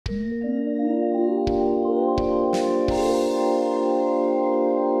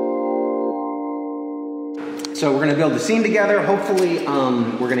So we're gonna build the scene together. Hopefully,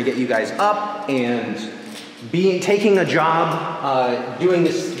 we're gonna get you guys up and taking a job, doing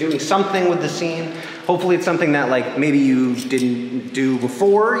something with the scene. Hopefully it's something that like maybe you didn't do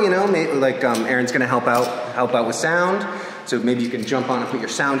before, you know, maybe, like Aaron's gonna help out with sound. So maybe you can jump on and put your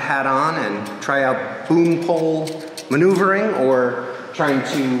sound hat on and try out boom pole maneuvering, or trying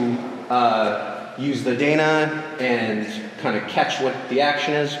to use the Dana and kind of catch what the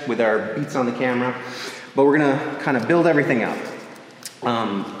action is with our beats on the camera. But we're gonna kind of build everything up.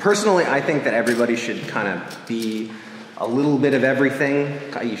 Personally, I think that everybody should kind of be a little bit of everything.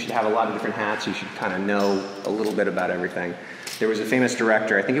 You should have a lot of different hats. You should kind of know a little bit about everything. There was a famous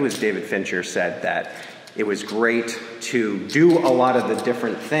director, I think it was David Fincher, said that it was great to do a lot of the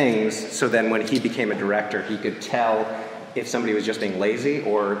different things, so then when he became a director, he could tell if somebody was just being lazy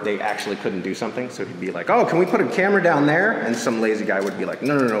or they actually couldn't do something. So he'd be like, oh, can we put a camera down there? And some lazy guy would be like,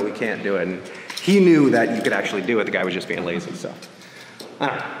 no, we can't do it. And he knew that you could actually do it. The guy was just being lazy, so. I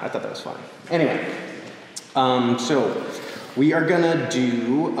don't know, I thought that was funny. Anyway, so we are gonna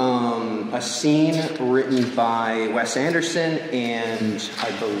do a scene written by Wes Anderson, and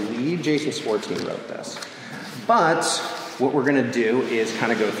I believe Jason Schwartzman wrote this. But what we're gonna do is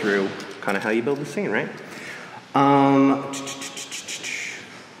kind of go through kind of how you build the scene, right?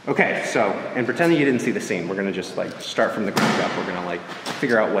 Okay, so, and pretending you didn't see the scene, we're gonna just like start from the ground up. We're gonna like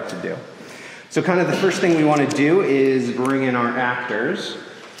figure out what to do. So kind of the first thing we want to do is bring in our actors,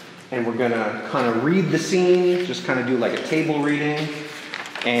 and we're going to kind of read the scene, just kind of do like a table reading,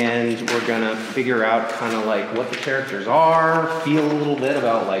 and we're going to figure out kind of like what the characters are, feel a little bit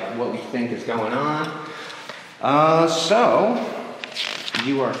about like what we think is going on. So,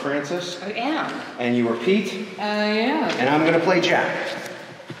 you are Francis. I am. And you are Pete. I am. And I'm going to play Jack.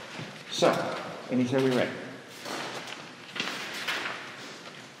 So, anytime we're ready.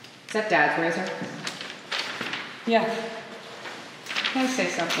 Is that Dad's razor? Yeah. Can I say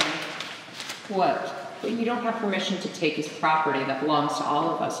something? What? But you don't have permission to take his property that belongs to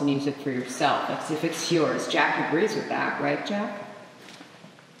all of us and use it for yourself. That's if it's yours. Jack agrees with that, right, Jack?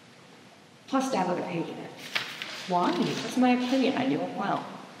 Plus, Dad would have hated it. Why? That's my opinion. I knew it well.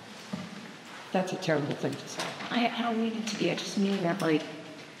 That's a terrible thing to say. I don't mean it to be. I just mean that, like,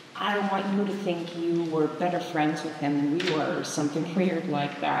 I don't want you to think you were better friends with him than we were, or something weird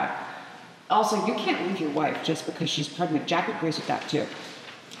like that. Also, you can't leave your wife just because she's pregnant. Jack agrees with that, too.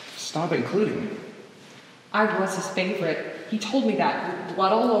 Stop including me. I was his favorite. He told me that, with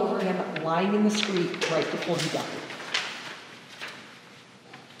blood all over him, lying in the street right before he died.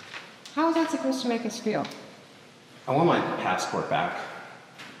 How is that supposed to make us feel? I want my passport back.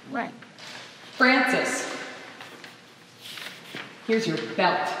 Right. Francis, here's your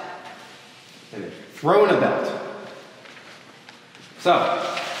belt. And then throw in a belt. So,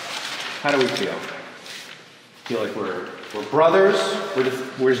 how do we feel? Feel like we're brothers?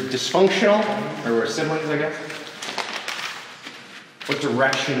 We're dysfunctional? Or we're siblings, I guess? What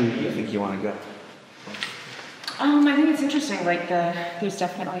direction do you think you want to go? I think it's interesting, like, there's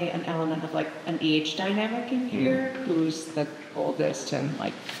definitely an element of, like, an age dynamic in here. Who's the oldest and,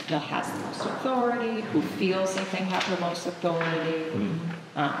 like, that has the most authority, who feels like they have the most authority.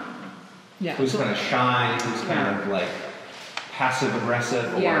 Yeah. Who's kind of shy, who's kind of, like,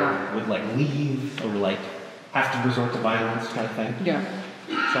 passive-aggressive, or would, like, leave, or, like, have to resort to violence kind of thing? Yeah.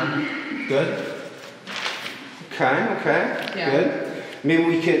 So, good? Okay, good. Maybe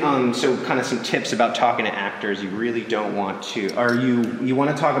we could, so kind of some tips about talking to actors. You really don't want to, or you want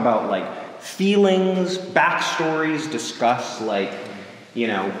to talk about like feelings, backstories, discuss like, you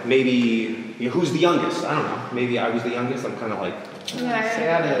know, maybe, you know, who's the youngest? I don't know. Maybe I was the youngest. I'm kind of like,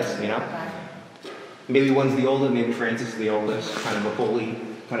 saddest, you know? Maybe one's the oldest, maybe Francis is the oldest, kind of a bully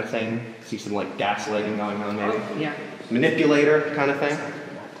kind of thing. See some like gaslighting going on maybe. Yeah. Manipulator kind of thing.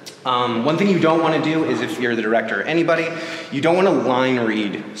 One thing you don't want to do is, if you're the director or anybody, you don't want to line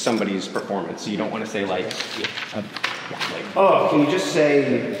read somebody's performance. So you don't want to say like, oh, can you just say,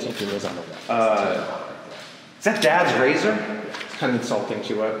 is that Dad's razor? It's kind of insulting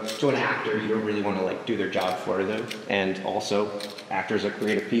to an actor. You don't really want to like do their job for them. And also, actors are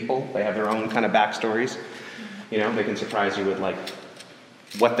creative people. They have their own kind of backstories. You know, they can surprise you with like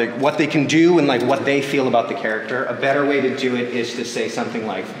what they can do and like what they feel about the character. A better way to do it is to say something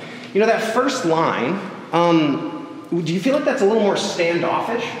like, you know, that first line, do you feel like that's a little more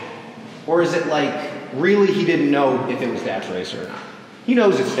standoffish? Or is it like, really he didn't know if it was Dad's razor or not? He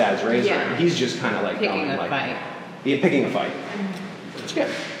knows it's Dad's razor. Yeah. He's just kind of like picking a fight. Yeah, picking a fight. It's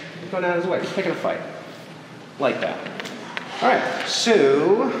good. He's going out of his way. He's picking a fight. Like that. All right.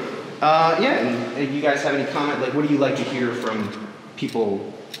 So, and you guys have any comment? Like, what do you like to hear from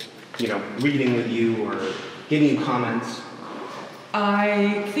people, you know, reading with you or giving you comments.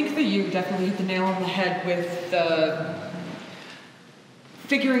 I think that you definitely hit the nail on the head with the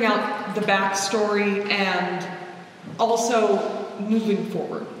figuring out the backstory and also moving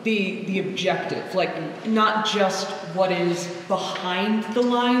forward, the objective, like not just what is behind the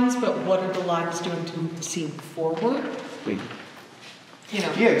lines, but what are the lines doing to move the scene forward. Wait. You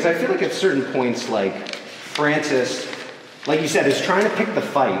know. Yeah, because I feel like at certain points, like Francis, like you said, is trying to pick the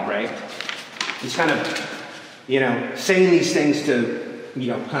fight, right? He's kind of, you know, saying these things to, you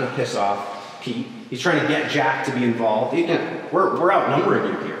know, kind of piss off Pete. He's trying to get Jack to be involved. We're outnumbering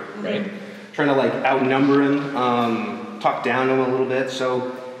you here, right? Mm-hmm. Trying to like outnumber him. Talk down to him a little bit.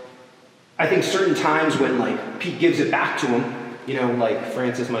 So I think certain times when like Pete gives it back to him, you know, like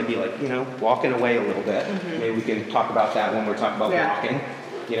Francis might be like, you know, walking away a little bit. Mm-hmm. Maybe we can talk about that when we're talking about blocking,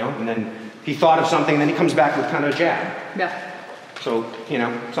 you know, and then he thought of something, and then he comes back with kind of a jab. Yeah. So, you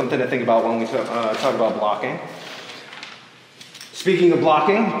know, something to think about when we talk about blocking. Speaking of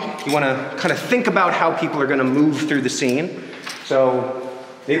blocking, you want to kind of think about how people are going to move through the scene. So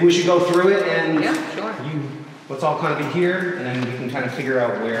maybe we should go through it and let's all kind of be here, and then we can kind of figure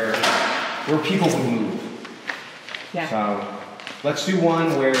out where people would move. Yeah. So let's do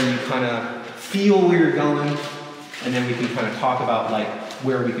one where you kind of feel where you're going, and then we can kind of talk about like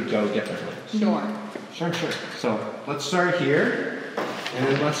where we could go differently. Sure. Sure. So let's start here, and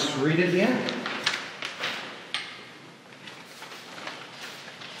then let's read it again.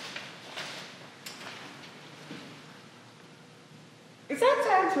 Is that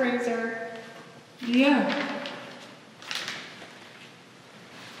Dad's razor? Yeah.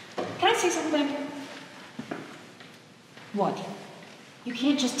 Can I say something? What? You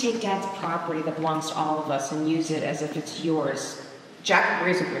can't just take Dad's property that belongs to all of us and use it as if it's yours. Jack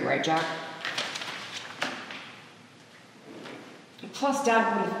agrees with me, right, Jack? Plus,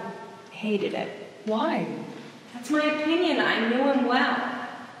 Dad would have hated it. Why? That's my opinion. I knew him well.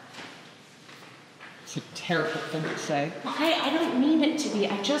 It's a terrible thing to say. I don't mean it to be.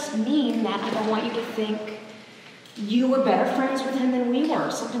 I just mean that I don't want you to think you were better friends with him than we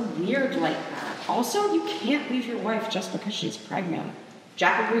were. Something weird like that. Also, you can't leave your wife just because she's pregnant.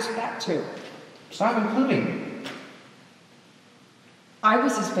 Jack agrees with that, too. Stop including me. I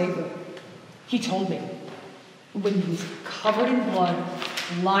was his favorite. He told me. When he was covered in blood,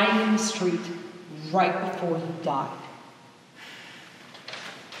 lying in the street, right before he died.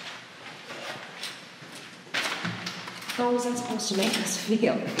 How was that supposed to make us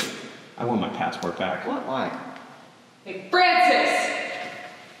feel? I want my passport back. What? Why? Hey, Francis!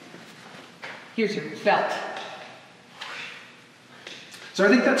 Here's your belt. So I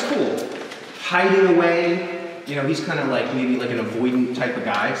think that's cool. Hiding away, you know, he's kind of like maybe like an avoidant type of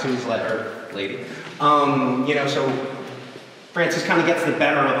guy. So he's like, or lady, you know. So Francis kind of gets the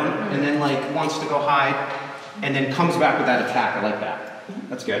better of him, and then like wants to go hide, and then comes back with that attack. I like that.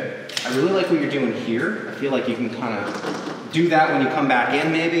 That's good. I really like what you're doing here. I feel like you can kind of do that when you come back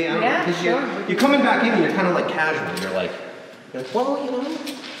in, maybe. I don't know, 'cause sure. You're coming back in, and you're kind of like casual. You're like, well, you know.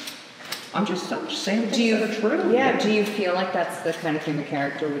 I'm just saying things that are true. Yeah, do you feel like that's the kind of thing the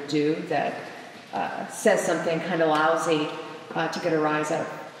character would do, that says something kind of lousy to get a rise out of,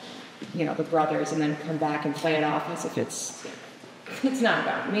 you know, the brothers, and then come back and play it off as if it's not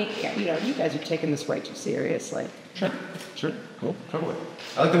about me. You know, you guys are taking this way too seriously. Sure. Cool. Totally.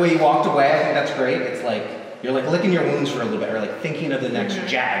 I like the way you walked away. I think that's great. It's like you're like licking your wounds for a little bit, or like thinking of the next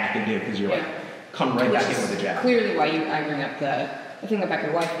jab you can do, because you're like come right back in with a jab. Clearly, why I bring up the thing about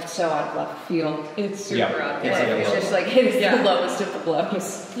your wife. It's so out of left field. It's super out it's there. It's just like it's the lowest of the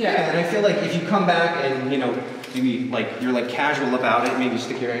blows. Yeah, and I feel like if you come back and, you know, maybe like you're like casual about it, maybe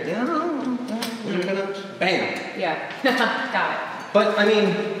stick your hand, you're gonna bam. Yeah, got it. But I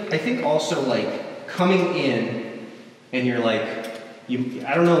mean, I think also like coming in and you're like,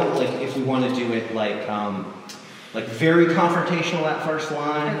 I don't know, like if we want to do it like very confrontational that first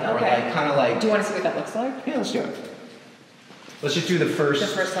line, or like kind of like. Do you want to see what that looks like? Yeah, let's do it. Let's just do the first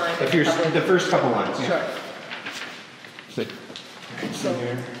line. The first couple lines. Sure. So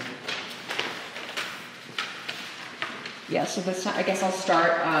here. Yeah, so this time, I guess I'll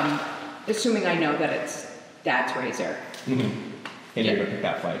start, assuming I know that it's Dad's razor. Mm-hmm. And you're going to pick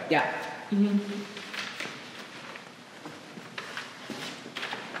that fight. Yeah. Mm-hmm.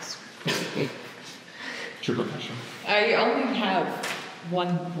 True profession. I only have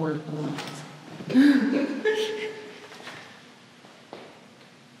one word left.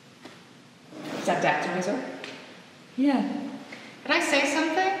 Is that Dad's razor? Yeah. Can I say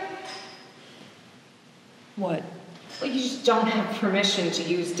something? What? Well, you just don't have permission to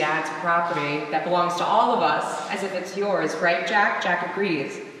use Dad's property that belongs to all of us as if it's yours, right, Jack? Jack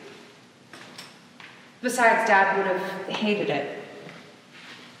agrees. Besides, Dad would have hated it.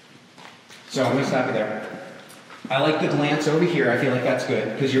 So I'm gonna stop you there. I like the glance over here. I feel like that's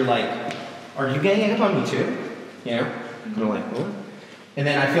good because you're like, are you ganging up on me too? You know? Kind of like, oh. And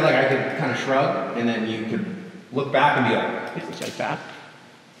then I feel like I could kind of shrug, and then you could look back and be like, it's like that.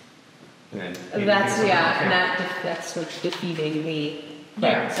 And then that's what's defeating me.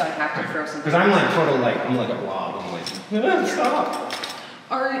 Yeah. So I have to throw something. Because I'm like total like I'm like a blob. I'm like, stop.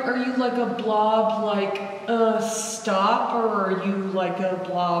 Are you like a blob, like stop, or are you like a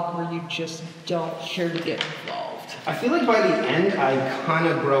blob where you just don't care to get involved? I feel like by the end I kind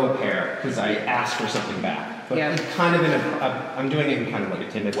of grow a pair because I ask for something back. But Yeah. it's kind of in a, I'm doing it in kind of like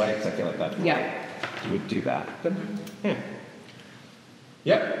a timid way because I feel like that. Yeah. You would do that. But yeah.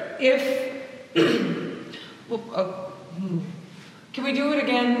 Yep. If can we do it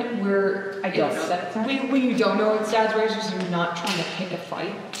again where I don't know that it's Dad's. when you don't know it's Dad's razors, you're not trying to pick a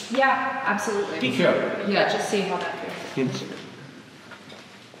fight? Yeah, absolutely. Sure. Yeah, just see how that goes.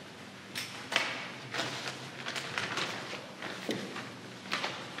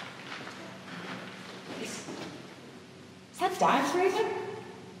 Is that Dad's razor?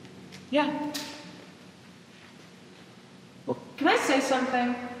 Yeah. Can I say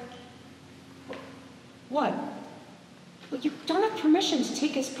something? What? Well, you don't have permission to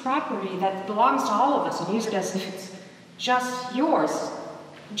take his property that belongs to all of us and use it as if it's just yours.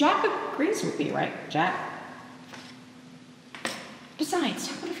 Jack agrees with me, right, Jack? Besides,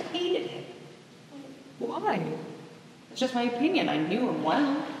 I would have hated it. Why? It's just my opinion. I knew him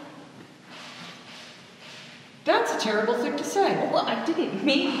well. That's a terrible thing to say. Well, I didn't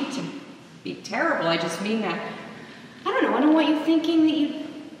mean to be terrible. I just mean that, I don't know, I don't want you thinking that you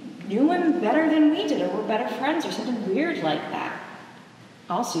knew him better than we did, or were better friends, or something weird like that.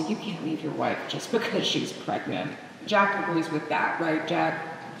 Also, you can't leave your wife just because she's pregnant. Jack agrees with that, right, Jack?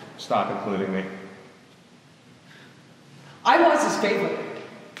 Stop including me. I was his favorite.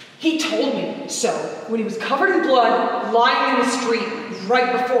 He told me so when he was covered in blood, lying in the street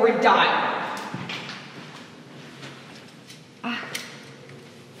right before he died.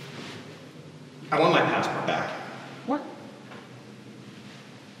 I want my passport back. What?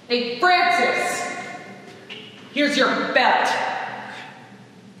 Hey, Francis! Here's your belt.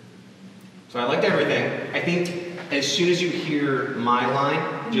 So I liked everything. I think as soon as you hear my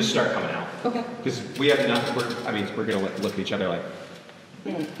line, just start coming out. Okay. Because we have nothing. We're gonna look at each other like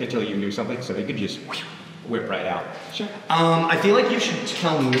until you knew something, so they could just whip right out. Sure. I feel like you should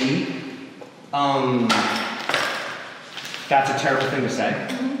tell me. That's a terrible thing to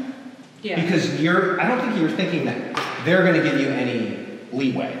say. Yeah. Because I don't think you're thinking that they're going to give you any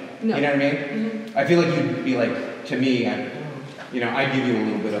leeway. No. You know what I mean? I feel like you'd be like, to me, I'd give you a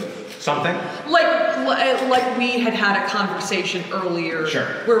little bit of something. Like we had a conversation earlier. Sure.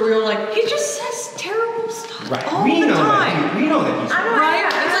 Where we were like, he just says terrible stuff Right. all we the know time. We know that he's Right?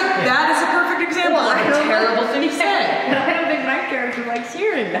 It's like, that is a perfect example of a terrible thing to say. I don't think my character likes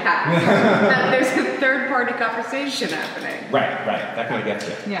hearing that. There's a third-party conversation happening. Right. That kind of gets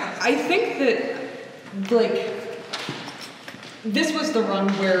you. Yeah. I think that, like, this was the run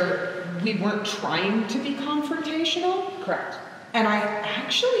where we weren't trying to be confrontational. Correct. And I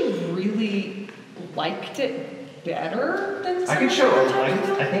actually really liked it better than I can some show, other times.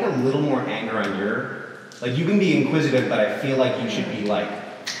 I think, a little more anger on your. Like, you can be inquisitive, but I feel like you should be like,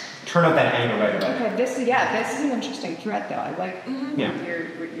 turn up that anger right away. Okay, this is an interesting thread, though. I like Yeah.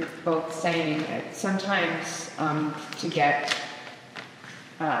 what you're both saying. Sometimes to get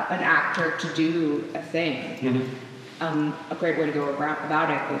an actor to do a thing, a great way to go about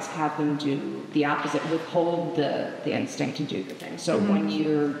it is have them do the opposite, withhold the instinct to do the thing. So when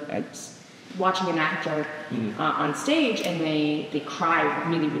you're watching an actor on stage and they cry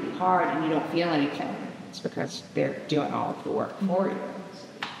really, really hard and you don't feel anything, it's because they're doing all of the work for you.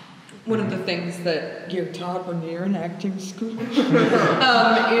 One of the things that you're taught when you're in acting school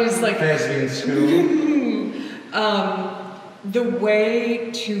is like Thespian school. the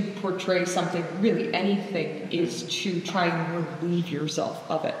way to portray something, really anything, is to try and relieve yourself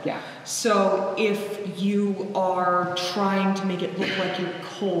of it. Yeah. So if you are trying to make it look like you're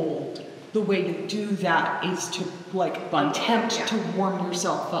cold, the way to do that is to attempt to warm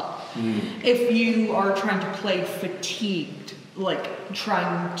yourself up. If you are trying to play fatigued,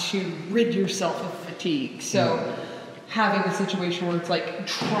 trying to rid yourself of fatigue. So having a situation where it's like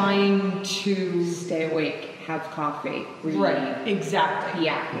trying to Stay awake, have coffee, read. right, exactly.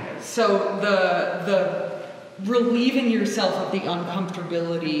 Yeah. So the relieving yourself of the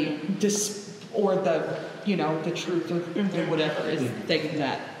uncomfortability or the truth or whatever is the thing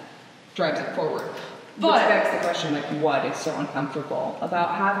that drives it forward. Which begs the question, like, what is so uncomfortable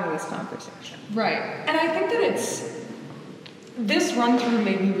about having this conversation? Right. And I think that this run through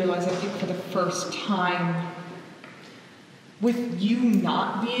made me realize, I think for the first time, with you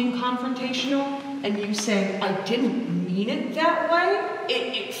not being confrontational and you saying, I didn't mean it that way,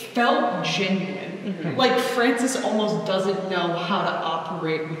 it felt genuine. Mm-hmm. Like Francis almost doesn't know how to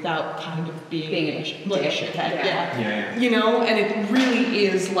operate without kind of being a shithead. Yeah. You know, and it really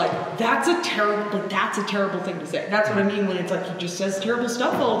is like, that's a terrible thing to say. That's what I mean when it's like he just says terrible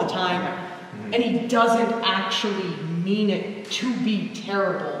stuff all the time, and he doesn't actually mean it to be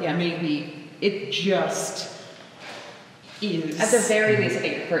terrible. Yeah. Maybe it just is. At the very least, I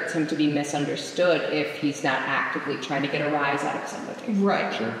think it hurts him to be misunderstood if he's not actively trying to get a rise out of somebody.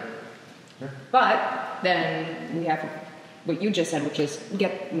 Right. Sure. But then we have what you just said, which is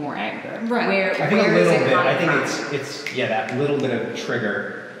get more anger. Right. I think a little bit. I think it's that little bit of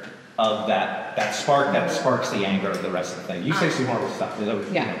trigger of that spark that sparks the anger of the rest of the thing. You say some horrible stuff. There's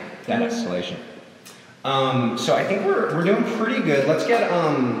always that escalation. So I think we're doing pretty good. Let's get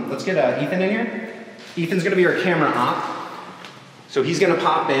Ethan in here. Ethan's gonna be our camera op. So he's gonna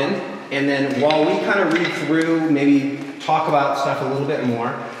pop in, and then while we kind of read through, maybe talk about stuff a little bit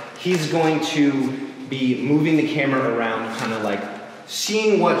more, he's going to be moving the camera around, kind of like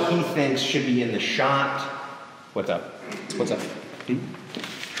seeing what he thinks should be in the shot. What's up? What's up?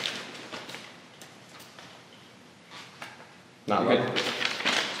 Not good. It's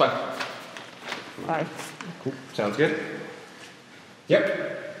fine. Bye. Cool. Sounds good. Yep.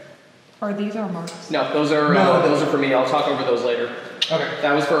 Are these our marks? No, those are for me. I'll talk over those later. Okay.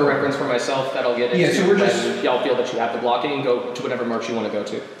 That was for a reference for myself that I'll get into. Yeah, so we're just... when y'all feel that you have the blocking and go to whatever marks you want to go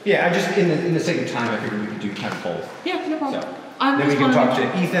to. Yeah, I just, in the sake of time, I figured we could do kind of both. Yeah, no problem. So, then we can talk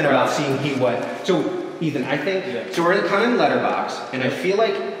to Ethan about seeing what. So, Ethan, I think, so we're kind of in letterbox, and I feel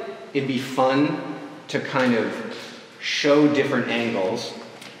like it'd be fun to kind of show different angles,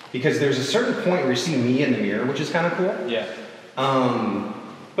 because there's a certain point where you see me in the mirror, which is kind of cool. Yeah.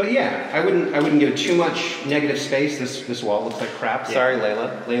 But yeah, I wouldn't give it too much negative space. This wall looks like crap. Yeah. Sorry,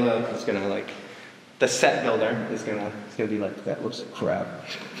 Layla. Layla is gonna the set builder is gonna be like, that looks like crap.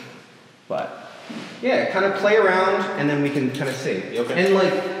 But yeah, kind of play around, and then we can kind of see. Okay. And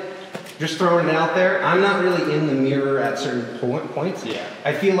just throwing it out there, I'm not really in the mirror at certain points. Yeah.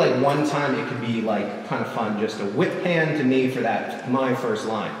 I feel like one time it could be kind of fun just to whip pan to me for my first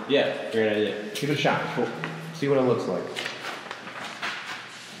line. Yeah, great idea. Give it a shot. Cool. See what it looks like.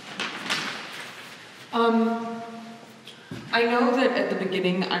 I know that at the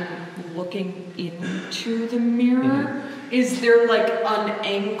beginning I'm looking into the mirror. Mm-hmm. Is there an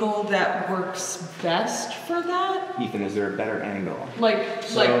angle that works best for that? Ethan, is there a better angle? I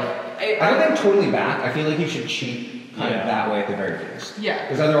don't think totally back. I feel like you should cheat kind of that way at the very least. Yeah.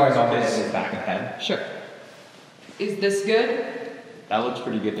 Because otherwise all this is back and head. Sure. Is this good? That looks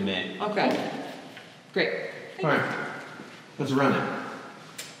pretty good to me. Okay. Great. All right. Let's run it.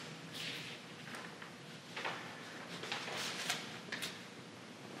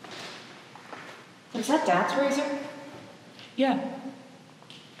 Is that Dad's razor? Yeah.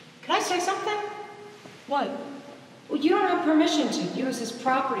 Can I say something? What? Well, you don't have permission to use his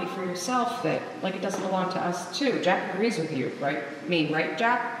property for yourself that, it doesn't belong to us too. Jack agrees with you, right? Right,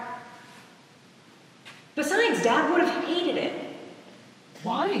 Jack? Besides, Dad would have hated it.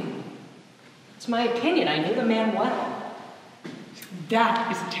 Why? It's my opinion. I knew the man well.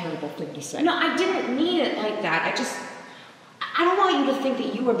 That is a terrible thing to say. No, I didn't mean it like that. I don't want you to think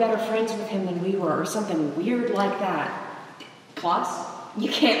that you were better friends with him than we were, or something weird like that. Plus, you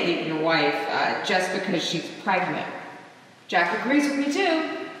can't leave your wife just because she's pregnant. Jack agrees with me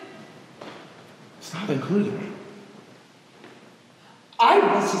too. Stop including me. I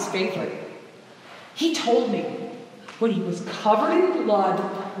was his favorite. He told me when he was covered in blood,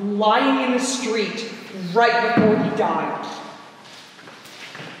 lying in the street right before he died.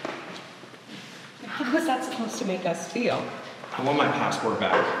 How was that supposed to make us feel? I want my passport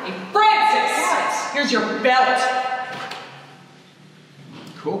back. Hey, Francis! Here's your belt.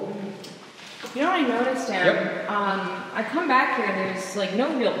 Cool. You know what I noticed, Dan? Yep. I come back here, there's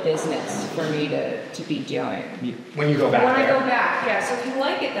no real business for me to be doing. When you go back When there. I go back, yeah. So if you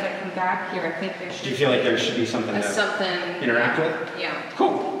like it that I come back here, I think there should Do you feel like there should be something to interact with? Yeah.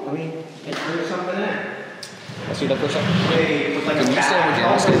 Cool. I mean, there's something there. Let's do that for a second. Hey, with a Can you bag. stay over here?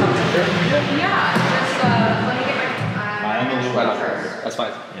 I'll stay over here. Yeah, just let me get my... Right off here. That's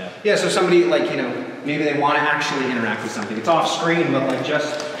fine. Yeah. Yeah, so somebody maybe they want to actually interact with something. It's off screen, but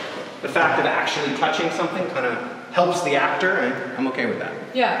just the fact of actually touching something kind of helps the actor, and I'm okay with that.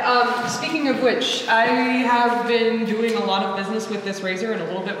 Yeah, speaking of which, I have been doing a lot of business with this razor and a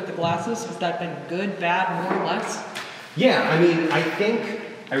little bit with the glasses. Has that been good, bad, more or less? Yeah, I mean, I think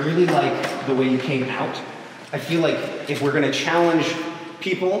I really like the way you came out. I feel like if we're gonna challenge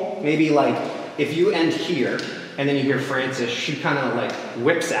people, maybe like if you end here and then you hear Frances, she kind of like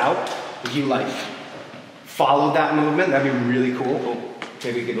whips out. If you like follow that movement, that'd be really cool.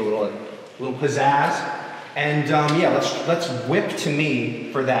 Maybe give a little pizzazz. And yeah, let's whip to me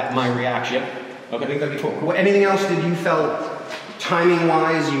for that, my reaction. Yep. Okay. I think that'd be cool. Anything else that you felt timing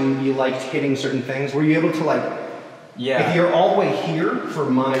wise you liked hitting certain things? Were you able to like, Yeah. if you're all the way here for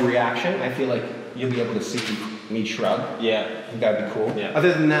my reaction, I feel like you'll be able to see me shrug. Yeah. I think that'd be cool. Yeah.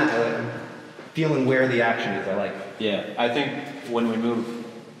 Other than that, feeling where the action is, I like. Yeah, I think when we move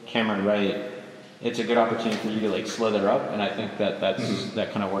camera right, it's a good opportunity for you to like slither up, and I think that that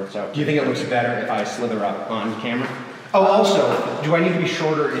kind of works out. Do you think it looks better if I slither up on camera? Oh, also, do I need to be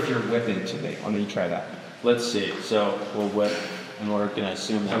shorter if you're whipping to me? Let me try that. Let's see. So we'll whip, and we're gonna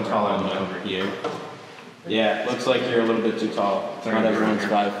assume that I'm we're taller all than over here. Yeah, looks like you're a little bit too tall. Not everyone's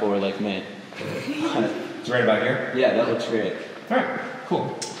 5'4" like me. It's right about here? Yeah, that looks great. All right,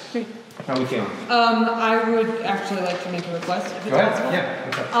 cool. Great. How are we feeling? I would actually like to make a request, if it's Go ahead. possible.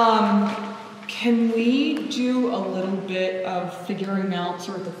 Yeah. Okay. Can we do a little bit of figuring out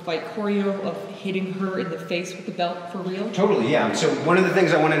sort of the fight choreo of hitting her in the face with the belt for real? Totally, yeah. So one of the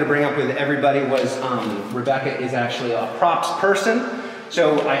things I wanted to bring up with everybody was Rebecca is actually a props person.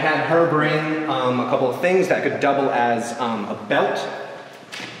 So I had her bring a couple of things that could double as a belt.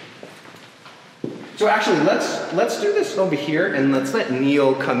 So actually, let's do this over here, and let's let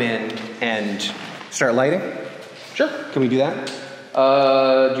Neil come in and start lighting. Sure. Can we do that?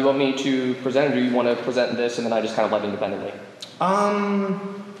 Do you want me to present, or do you want to present this and then I just kind of light independently?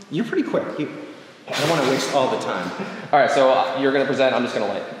 You're pretty quick. I don't want to waste all the time. All right, so you're going to present, I'm just going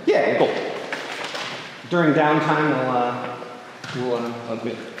to light. Yeah, Cool. During downtime, we'll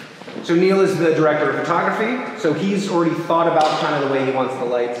unmute. So Neil is the director of photography, so he's already thought about kind of the way he wants the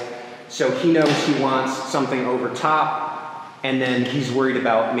lights. So he knows he wants something over top, and then he's worried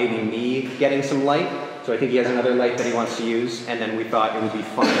about maybe me getting some light. So I think he has another light that he wants to use, and then we thought it would be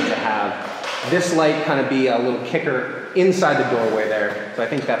fun to have this light kind of be a little kicker inside the doorway there. So I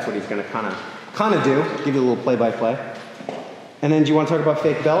think that's what he's going to kind of do. Give you a little play-by-play. And then do you want to talk about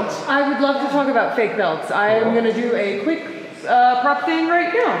fake belts? I would love to talk about fake belts. I am going to do a quick prop thing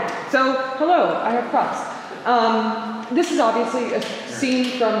right now. So, hello, I have props. This is obviously a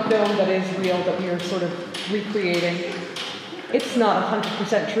scene from film that is real that we are sort of recreating. It's not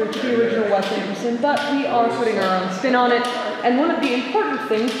 100% true to the original Wes Anderson, but we are putting our own spin on it. And one of the important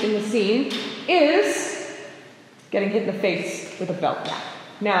things in the scene is getting hit in the face with a belt.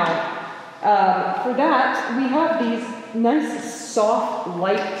 Now, for that, we have these nice, soft,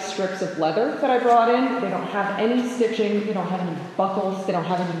 light strips of leather that I brought in. They don't have any stitching, they don't have any buckles, they don't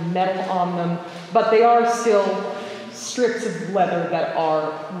have any metal on them, but they are still strips of leather that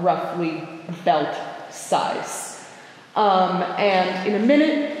are roughly belt size. And in a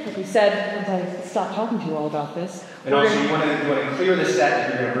minute, like we said, once I stop talking to you all about this, And also, you want to clear the set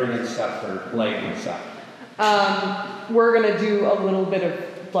if you're going to bring in stuff for lighting and stuff. we're going to do a little bit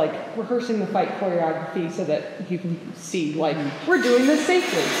of like rehearsing the fight choreography so that you can see like we're doing this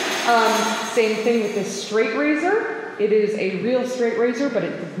safely. Same thing with this straight razor. It is a real straight razor, but it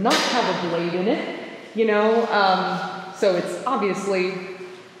does not have a blade in it, you know, so it's obviously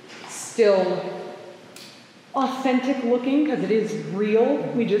still authentic looking because it is real.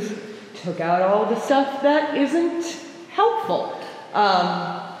 We just took out all the stuff that isn't helpful.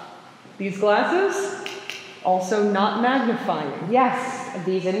 These glasses, also not magnifying. Yes,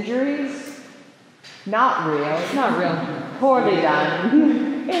 these injuries, not real. It's not real. Poorly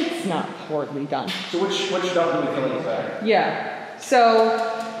done. It's not poorly done. So which belt do we feel like is better? Yeah.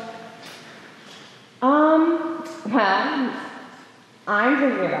 So, Well, I'm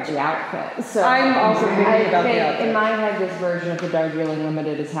thinking about the outfit. So I'm also thinking I about the think outfit. in my head, this version of the Darjeeling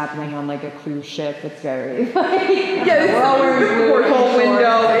Limited is happening on like a cruise ship. It's very like, yeah, we're all wearing blue porthole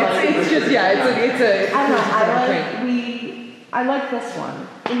window. shorts, It's just yeah. It's a. I don't know. train. I like this one.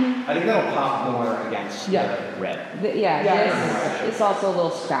 I think that'll pop more against Yeah. the red. Yeah, this it's also a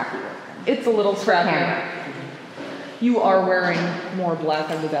little scrappy. It's a little scrappy. Camera. You are wearing more black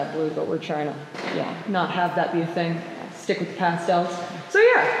under that blue, but we're trying to Yeah. not have that be a thing. Stick with the pastels. So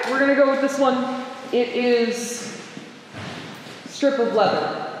yeah, we're gonna go with this one. It is strip of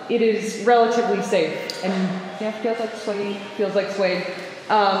leather. It is relatively safe and Yeah, feels like suede. feels like suede.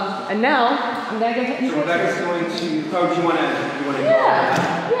 And now I'm gonna get hit in So the face. Rebecca's going to. Oh, do you want to?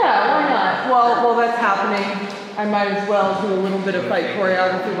 yeah, why not? Well, that's happening. I might as well do a little bit of fight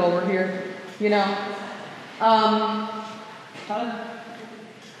choreography while we're here, you know?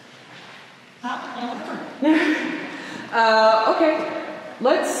 Okay,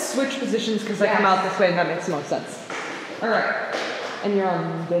 let's switch positions because I come out this way and that makes the most sense. All right, and you're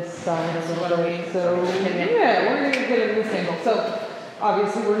on this side a little bit, so yeah, we're gonna get it in this angle. So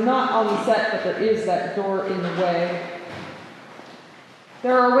obviously we're not on the set, but there is that door in the way.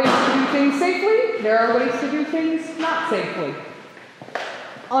 There are ways to do things safely, there are ways to do things not safely.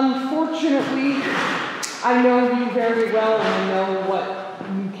 Unfortunately, I know you very well and I know what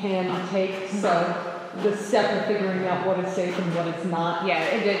you can take, so the step of figuring out what is safe and what is not. Yeah,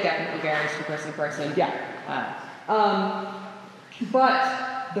 it definitely varies from person to person. Yeah.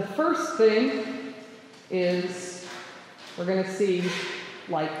 But the first thing is we're going to see,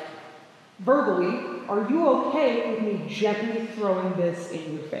 like, verbally, are you okay with me gently throwing this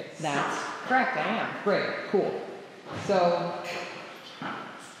in your face? That's correct, I am. Great, cool. So,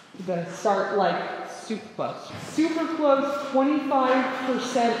 we're going to start, like, Super close. super close,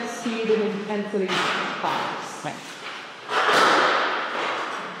 25% speed and intensity tops. Right.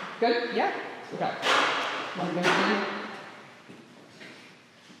 Good? Yeah. Okay. What I'm going to do.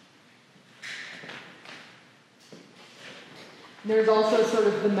 There's also sort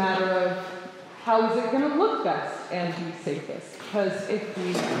of the matter of how is it going to look best and be safest? Because if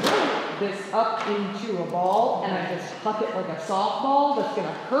we put this up into a ball and I just huck it like a softball, that's going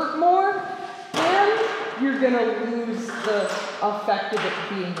to hurt more, and you're going to lose the effect of it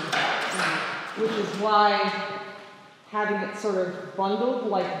being which is why having it sort of bundled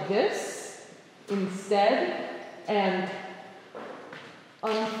like this instead and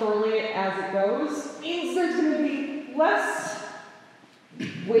unfurling it as it goes means there's going to be less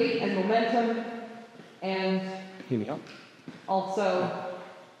weight and momentum, and also,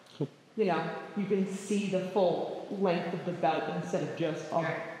 you know, you can see the full length of the belt instead of just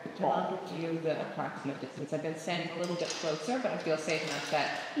a I'll give you the approximate distance. I've been standing a little bit closer, but I feel safe enough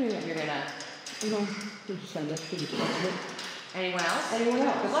that you're gonna. just send this to you. Anyone else? Anyone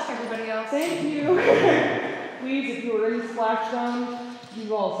else? Good luck, everybody else. Thank you. Please, if you were in Splash Zone,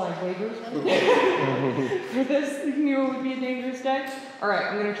 you all signed waivers for this. You knew it would be a dangerous day. All right,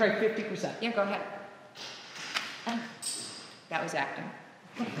 I'm gonna try 50%. Yeah, go ahead. That was acting.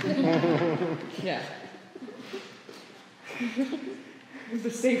 Yeah. The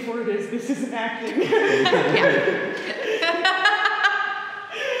safe word is this isn't acting. Yeah.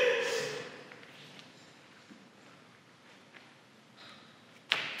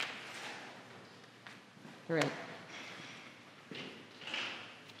 Great.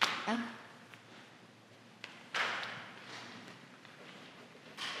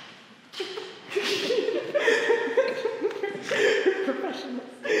 Professionals.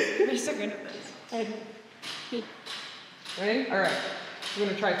 They're so good at this. Ready? All right. We're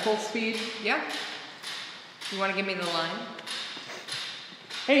gonna try full speed. Yeah. You want to give me the line?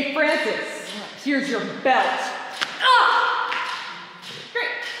 Hey, Francis, here's your belt. Great.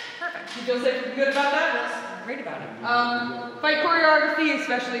 Perfect. You feel safe and good about that? Great about it. Fight choreography,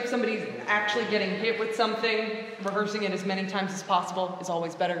 especially if somebody's actually getting hit with something, rehearsing it as many times as possible is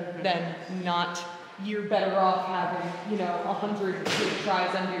always better than not. You're better off having, 100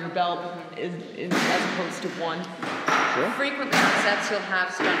 tries under your belt as opposed to one. Sure. Frequently on sets, you'll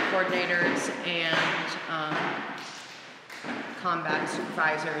have stunt coordinators and combat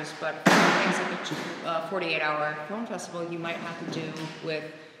supervisors, but for things like a 48-hour film festival, you might have to do with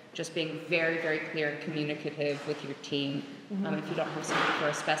just being very, very clear, communicative with your team if you don't have somebody for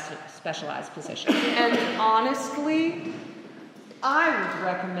a specialized position. And honestly, I would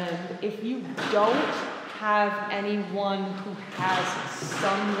recommend if you don't have anyone who has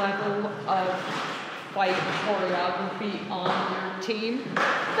some level of fight choreography on your team,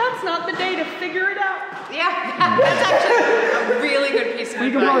 that's not the day to figure it out. Yeah, that's actually a really good piece of advice.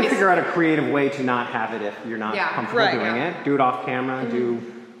 You can probably figure out a creative way to not have it if you're not comfortable doing it. Do it off camera, do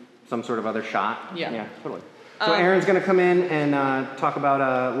some sort of other shot. Yeah. Totally. So Aaron's going to come in and talk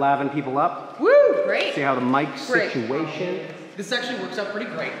about laving people up. Woo! Great. See how the mic situation. This actually works out pretty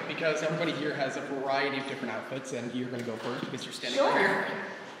great because everybody here has a variety of different outfits, and you're going to go first because you're standing right here.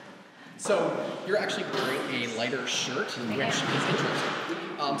 So you're actually wearing a lighter shirt, which is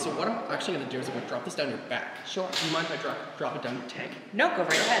interesting. So what I'm actually going to do is I'm going to drop this down your back. Sure. Do you mind if I drop it down the tank? No, go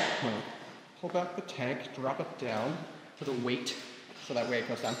right ahead. Pull back the tank, drop it down with a weight, so that way it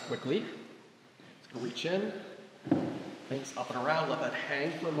goes down quickly. Just reach in, things up and around, let that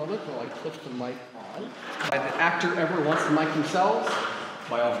hang for a moment while I clip the mic on. If the actor ever wants to mic themselves,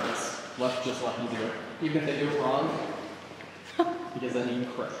 by all means, just let me do it. Even if they do it wrong, because then you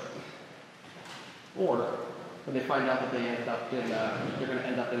can correct it. Or, when they find out that they ended up in, they're going to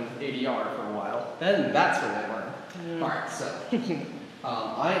end up in ADR for a while, then that's when they learn. All right, so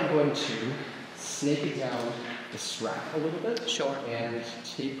I am going to snake it down the strap a little bit. Sure. And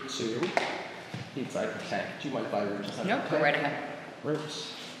tape to the inside of the tank. Do you mind if I reach inside? Nope, go right ahead. Right.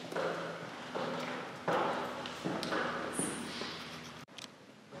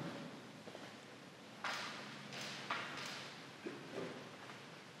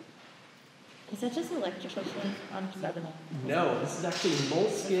 Is that just electrical thing on the No, this is actually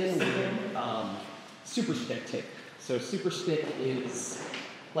moleskin with super stick tape. So super stick is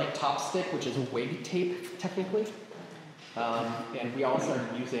like top stick, which is a wig tape technically. And we all started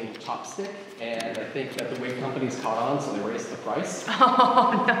using top stick, and I think that the wig companies caught on, so they raised the price.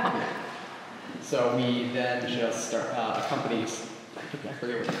 Oh, no. Yeah. So we then just start, companies, I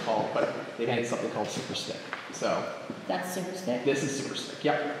forget what they're called, but they made something called super stick. So That's super stick? this is super stick,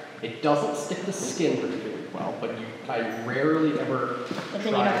 yep. It doesn't stick to skin particularly well, but I rarely ever But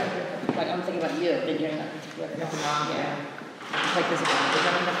then you have to, like, I'm thinking about you, then you're not particular. Yeah. It's like this again. Is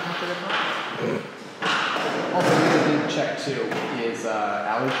that enough to the box? Also, the other thing to check too is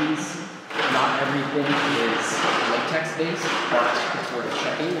allergies. Not everything is latex based, but it's worth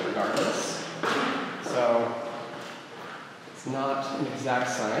checking regardless. So it's not an exact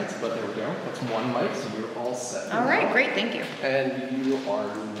science, but there we go. That's one mic, so you're all set. All right, great, thank you. And you are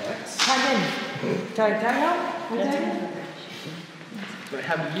next. Time in. Time out? I'm going to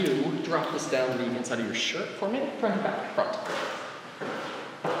have you drop this down the inside of your shirt for me. Front and back. Front.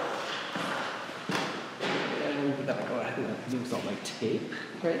 And then go ahead and lose all my tape.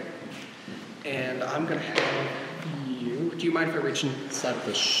 Great. And I'm going to have you. Do you mind if I reach inside of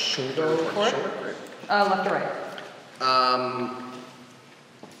the shoulder? For it? Great. Left or right?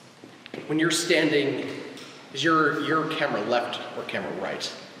 When you're standing, is your camera left or camera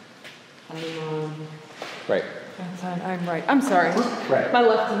right? Right. I'm right. I'm sorry. Right. My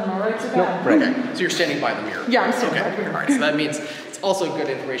left and my right's are bad. Right. Okay. So you're standing by the mirror. Yeah, I'm standing okay. by the mirror. All right. So that means it's also good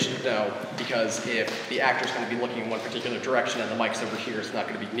information to know, because if the actor's going to be looking in one particular direction and the mic's over here, it's not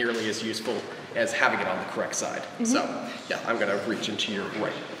going to be nearly as useful as having it on the correct side. So yeah, I'm going to reach into your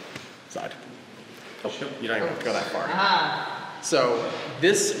right side. Oh, you don't even have to go that far. So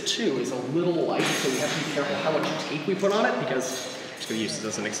this too is a little light, so we have to be careful how much tape we put on it, because I'm just going to use this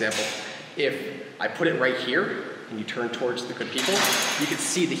as an example. If I put it right here and you turn towards the good people, you can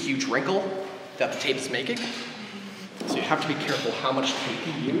see the huge wrinkle that the tape is making. So you have to be careful how much tape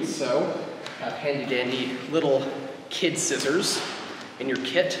you use. So have handy dandy little kid scissors in your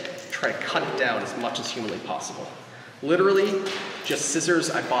kit. Try to cut it down as much as humanly possible. Literally, just scissors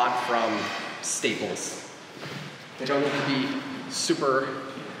I bought from Staples. They don't need to be super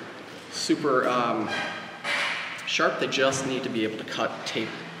sharp. They just need to be able to cut tape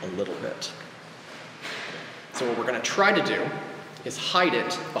a little bit. So what we're going to try to do is hide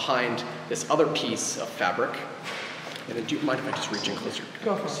it behind this other piece of fabric. And then do you mind if I just reach in closer?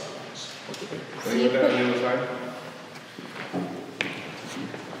 Go for it. So you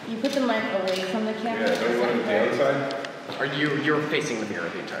put the mic away from the camera? Yeah, don't you want it the other side? Are you're facing the mirror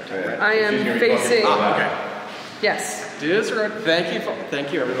the entire time, right? I am facing. Okay. Yes. It is right.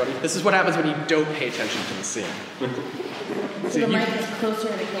 Thank you, everybody. This is what happens when you don't pay attention to the scene. So the mic is closer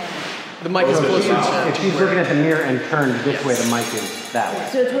to the camera? The mic is closer to If she's looking at the mirror and turned this way, the mic is that way.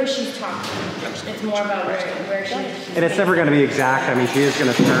 So it's where she's talking. It's more about where she is. And it's never going to be exact. I mean, she is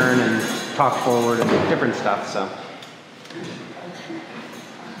going to turn and talk forward and different stuff, so.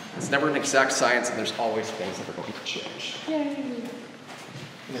 It's never an exact science, and there's always things that are going to change. Yay. And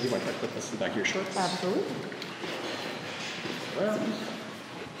then you might put this in the back of your shorts. Absolutely. Well,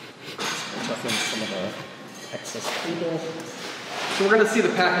 toughen some of the excess cable. So we're going to see the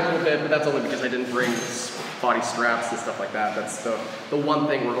pack a little bit, but that's only because I didn't bring body straps and stuff like that. That's the one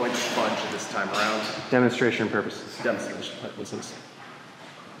thing we're going to fudge this time around. Demonstration purposes. Demonstration purposes.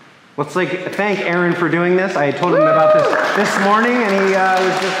 Let's thank Aaron for doing this. I told him about this morning, and he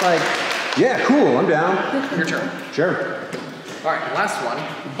was just like, yeah, cool, I'm down. Your turn. Sure. All right, last one.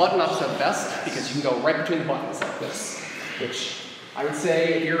 Button-ups are best because you can go right between the buttons like this, which I would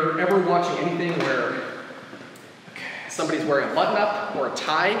say if you're ever watching anything where somebody's wearing a button-up or a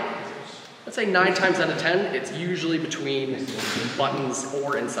tie, let's say 9 times out of 10, it's usually between buttons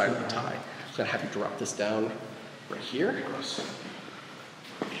or inside of the tie. I'm going to have you drop this down right here.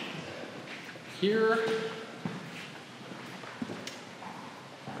 Here.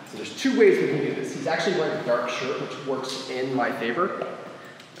 So there's 2 ways we can do this. He's actually wearing a dark shirt, which works in my favor.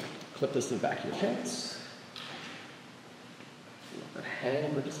 Clip this in the back of your pants. Let that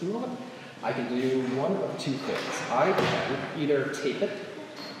hang for just a moment. I can do one of 2 things. I can either tape it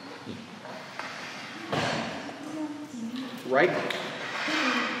right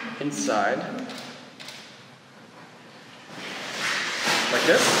inside, like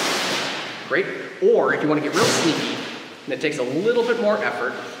this. Great. Or if you want to get real sneaky, and it takes a little bit more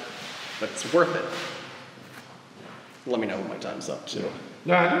effort, but it's worth it. Let me know when my time's up too.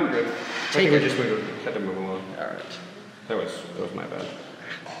 No, I think we're good. Take it. We had to move along. All right. That was my bad.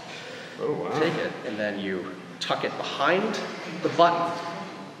 Oh wow. Take it, and then you tuck it behind the button.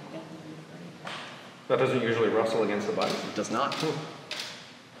 That doesn't usually rustle against the button. It does not.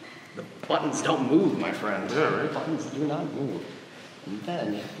 The buttons don't move, my friend. Yeah, right. The buttons do not move. And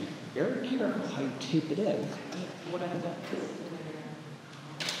then, if you're very careful how you tape it in, what I have got.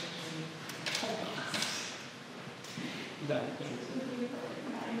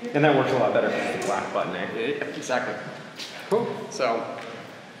 And that works a lot better because it's a black button, eh? Exactly. Cool. So,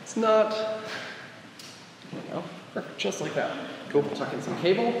 it's not, perfect, just like that. Cool. Tuck in some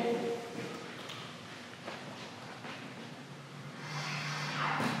cable.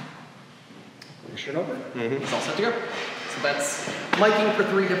 Bring your shirt over. It's all set to go. So that's miking for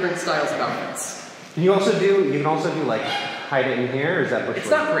 3 different styles of outfits. You can also do like hide it in here, or is that bushwood? It's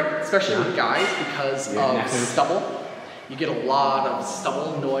not great, especially with guys, because of stubble. You get a lot of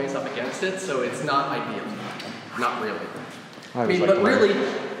stubble noise up against it, so it's not ideal. Not really. I mean, but really,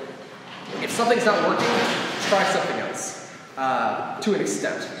 if something's not working, try something else. To an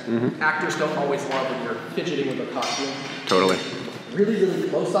extent. Actors don't always love when you're fidgeting with a costume. Totally. Really, really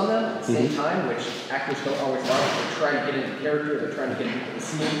close on them at the same time, which actors don't always love. They're trying to get into character, they're trying to get into the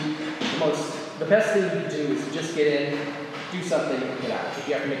scene. The best thing you do is just get in, do something, and get out. If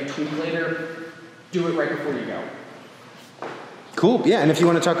you have to make a tweak later, do it right before you go. Cool. Yeah, and if you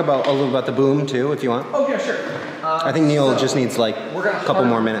want to talk about a little about the boom too, if you want. Oh yeah, sure. I think Neil just needs like a couple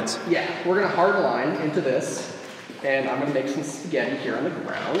more minutes. Yeah, we're gonna hard line into this, and I'm gonna make some spaghetti here on the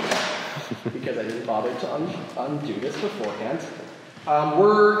ground because I didn't bother to undo this beforehand.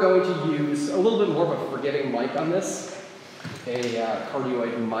 We're going to use a little bit more of a forgiving mic on this, a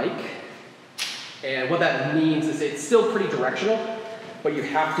cardioid mic. And what that means is it's still pretty directional, but you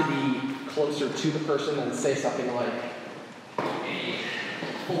have to be closer to the person and say something like a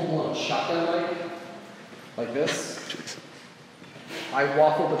full-blown shotgun mic, like this. I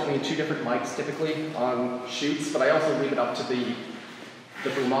waffle between 2 different mics typically on shoots, but I also leave it up to the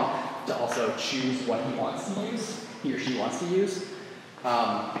boom op to also choose what he wants to use, he or she wants to use.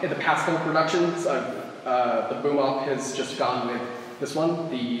 In the past couple productions, the boom op has just gone with this one,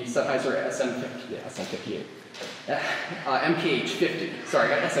 the Sennheiser SM58. MKH50.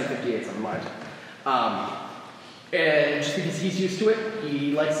 Sorry, I got SM58s on mind. And just because he's used to it,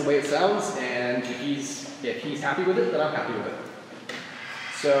 he likes the way it sounds, and if he's happy with it, then I'm happy with it.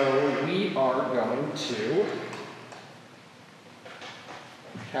 So we are going to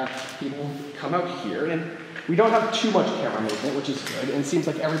have people come out here, and we don't have too much camera movement, which is good, and it seems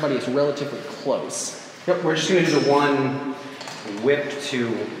like everybody is relatively close. Yep, we're just going to do the one whip to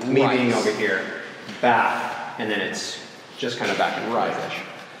me being over here, back, and then it's just kind of back and forth.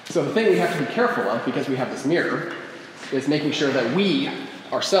 So the thing we have to be careful of, because we have this mirror, is making sure that we,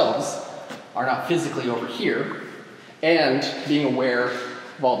 ourselves, are not physically over here, and being aware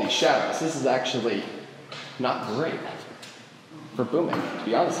of all these shadows. This is actually not great for booming, to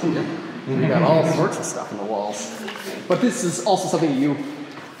be honest with you. We got all sorts of stuff in the walls. But this is also something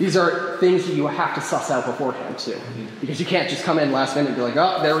these are things that you have to suss out beforehand too. Because you can't just come in last minute and be like,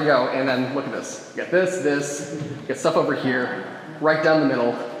 oh, there we go, and then look at this. Get this, get stuff over here, right down the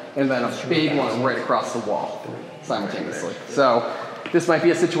middle, and then a big one right across the wall simultaneously. So this might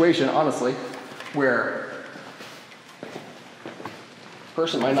be a situation, honestly, where a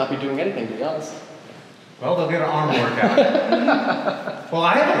person might not be doing anything, to be honest. Well, they'll get an arm workout. Well,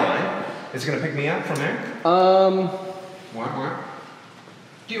 I have a line. Is it going to pick me up from there?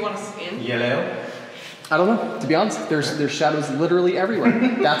 Do you want us in? Yellow. I don't know. To be honest, there's shadows literally everywhere.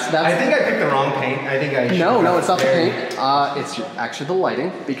 That's. I think I picked the wrong paint. I think I. No, it's not the paint. It's actually the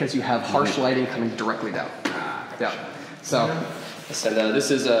lighting, because you have harsh lighting coming directly down. Yeah. So. And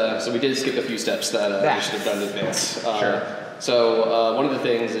this is so we did skip a few steps that we should have done in advance. Sure. So one of the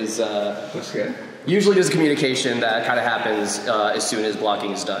things is looks good. Usually there's a communication that kind of happens as soon as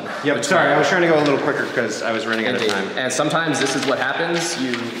blocking is done. Yep, sorry, I was trying to go a little quicker because I was running out of time. And sometimes this is what happens.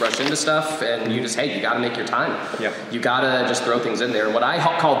 You rush into stuff and you just, hey, you got to make your time. Yep. You got to just throw things in there. What I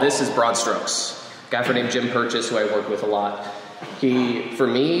call this is broad strokes. A guy named Jim Purchase, who I work with a lot. For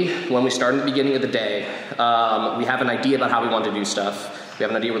me, when we start in the beginning of the day, we have an idea about how we want to do stuff. We have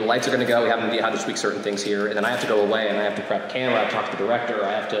an idea where the lights are going to go. We have an idea how to tweak certain things here. And then I have to go away and I have to prep camera. I have to talk to the director.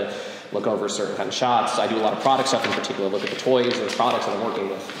 I have to look over certain kind of shots. I do a lot of product stuff in particular, look at the toys or the products that I'm working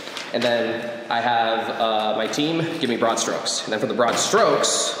with. And then I have my team give me broad strokes. And then for the broad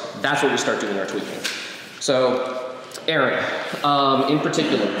strokes, that's where we start doing our tweaking. So, Aaron, in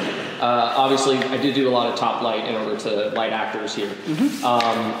particular, obviously I did do a lot of top light in order to light actors here.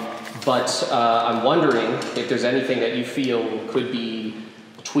 But I'm wondering if there's anything that you feel could be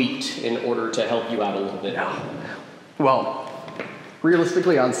tweaked in order to help you out a little bit. Well,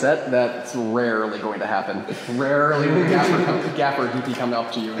 realistically on set, that's rarely going to happen. Rarely will Gaffer or DP come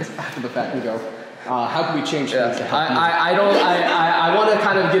up to you after the fact and go, how can we change things to help you? I want to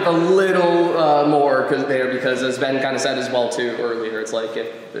kind of give a little more because as Ben kind of said as well too earlier, it's like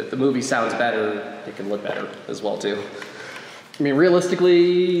if the movie sounds better, it can look better as well too. I mean,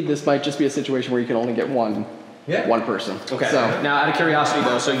 realistically, this might just be a situation where you can only get one person. Okay. So now, out of curiosity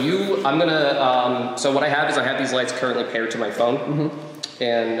though, so I'm gonna. So what I have is I have these lights currently paired to my phone,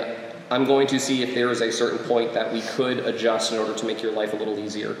 and I'm going to see if there is a certain point that we could adjust in order to make your life a little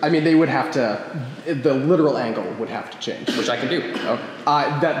easier. I mean, they would have to. The literal angle would have to change, which I can do. Okay.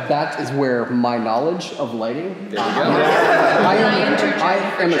 That is where my knowledge of lighting. There we go. I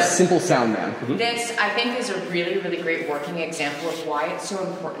am a simple sound man. This, I think, is a really, really great working example of why it's so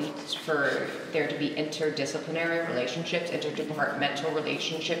important for there to be interdisciplinary relationships, interdepartmental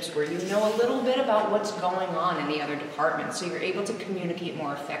relationships, where you know a little bit about what's going on in the other departments, so you're able to communicate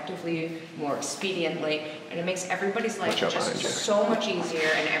more effectively, more expediently, and it makes everybody's life just so much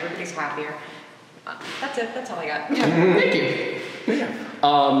easier, and everybody's happier. That's it. That's all I got. Thank you.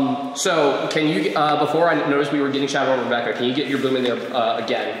 So can you, before I noticed we were getting shadow on Rebecca, can you get your boom in there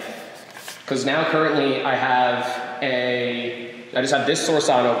again? Because now currently I just have this source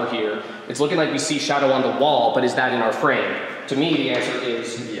on over here. It's looking like we see shadow on the wall, but is that in our frame? To me, the answer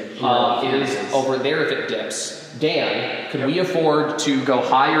is it is over there if it dips. Dan, could we afford to go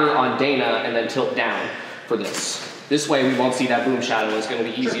higher on Dana and then tilt down for this? This way we won't see that boom shadow. It's going to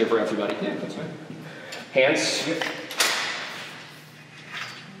be easier for everybody. Yeah, that's fine. Hands. Yep.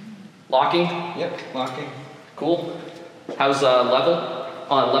 Locking? Yep, locking. Cool. How's level?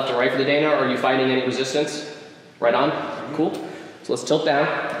 On left and right for the Dana, or are you finding any resistance? Right on? Cool. So let's tilt down.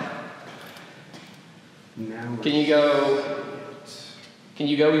 Now Can you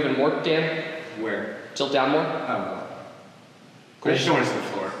go even more, Dan? where? Tilt down more? Oh. Cool. I just don't want to see the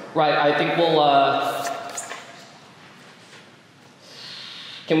floor. Right, I think we'll,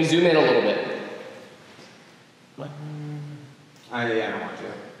 can we zoom in a little bit? I don't want to.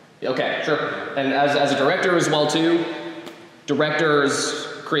 Okay, sure. And as a director as well too, directors'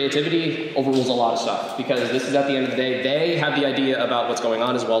 creativity overrules a lot of stuff, because this is at the end of the day, they have the idea about what's going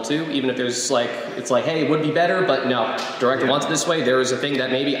on as well too, even if there's like, it's like, hey, it would be better, but no, director wants it this way. There is a thing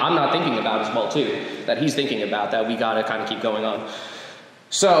that maybe I'm not thinking about as well too, that he's thinking about, that we gotta kind of keep going on.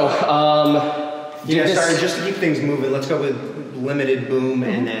 So, sorry, just to keep things moving, let's go with limited boom,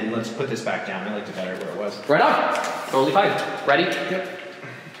 and then let's put this back down. I liked it better where it was. Right on. Totally fine. Ready? Yep.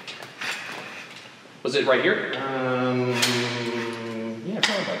 Was it right here? Yeah,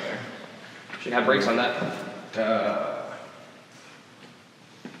 probably right there. Should have brakes on that.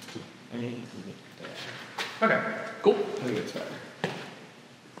 Okay. Cool. I think it's better.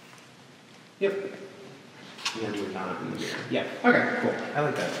 Yep. And then we're not in the mirror. Yeah. Okay, cool. I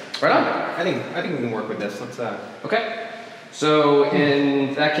like that. Right on. I think we can work with this. Let's Okay. So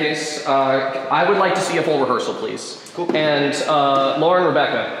in that case, I would like to see a full rehearsal, please. Cool. And Lauren,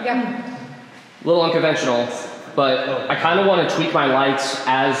 Rebecca. Yeah. A little unconventional, but I kind of want to tweak my lights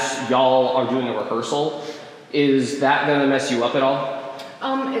as y'all are doing a rehearsal. Is that going to mess you up at all?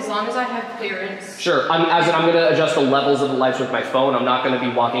 As long as I have clearance. Sure. I'm going to adjust the levels of the lights with my phone. I'm not going to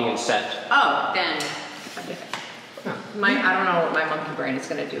be walking in set. Oh, then. I don't know what my monkey brain is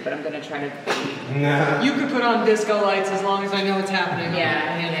going to do, but I'm going to try to be. You could put on disco lights as long as I know it's happening.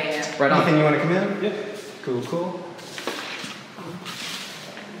 Yeah. Right on. Ethan, you want to come in? Yep. Cool.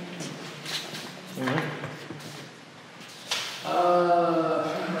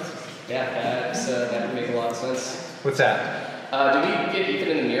 Yeah, that would make a lot of sense. What's that? Do we get Ethan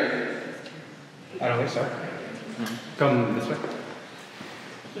in the mirror? I don't think so. Come this way.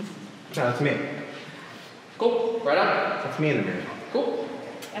 No, that's me. Cool. Right on. That's me in the mirror. Cool.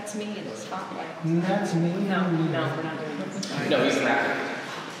 That's me in the spotlight. That's me. No, we're not doing this. Sorry. No, he's an actor.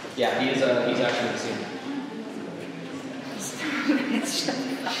 Yeah, he's actually in the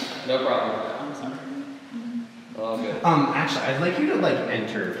scene. No problem. All good. Actually, I'd like you to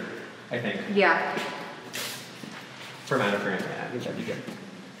enter. I think Yeah. for amount of frame. Yeah, I think that'd be good.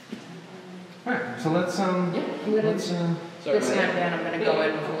 All right, so let's let's This time, Dan, I'm going to go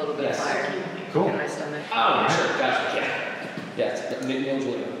in with a little bit of fire. Cool. In my stomach. Oh, sure. Gotcha. Yeah, nails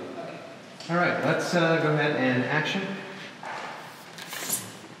will go. All right, let's go ahead and action.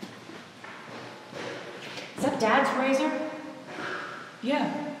 Dad's razor?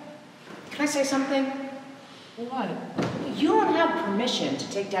 Yeah. Can I say something? What? You don't have permission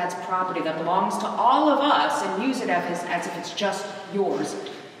to take Dad's property that belongs to all of us and use it as if it's just yours.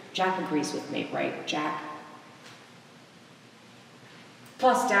 Jack agrees with me, right, Jack?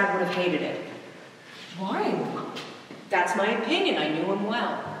 Plus, Dad would have hated it. Why? That's my opinion. I knew him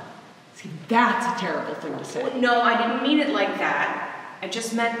well. See, that's a terrible thing to say. No, I didn't mean it like that. I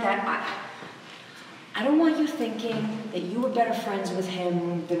just meant that I don't want you thinking that you were better friends with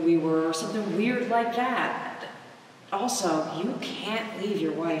him than we were, or something weird like that. Also, you can't leave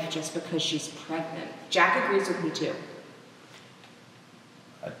your wife just because she's pregnant. Jack agrees with me too.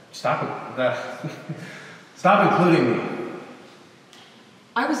 Stop it. Stop including me.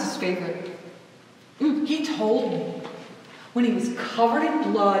 I was his favorite. He told me when he was covered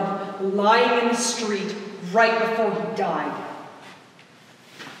in blood, lying in the street right before he died.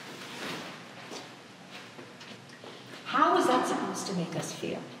 How is that supposed to make us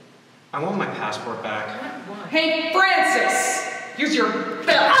feel? I want my passport back. Why? Hey, Francis! Here's your bill.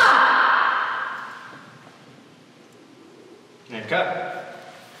 Ah! And cut.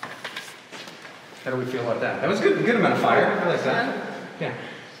 How do we feel about that? That was a good amount of fire. I like that. Yeah.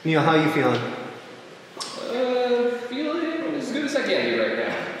 Neil, how are you feeling? Feeling as good as I can be right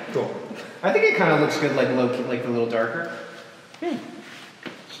now. Cool. I think it kind of looks good, like low-key, like a little darker.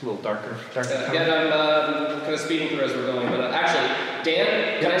 Just a little darker. Again, I'm kind of speeding through as we're going, but actually,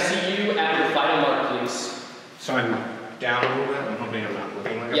 Dan, can I see you at your final mark, please? So I'm down a little bit. I'm hoping I'm not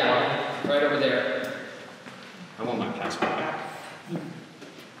looking like Yeah, right over there. I want my passport back.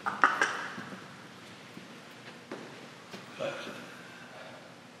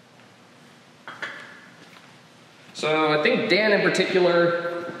 So I think Dan in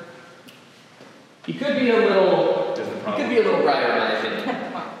particular, he could be a little brighter in my opinion.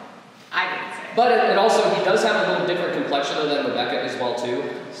 I didn't say. But it also, he does have a little different complexion than Rebecca as well too.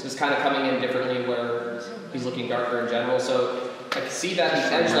 So it's kind of coming in differently where he's looking darker in general. So I can see that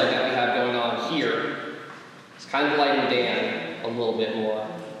the edge light that we have going on here is kind of lighting Dan a little bit more.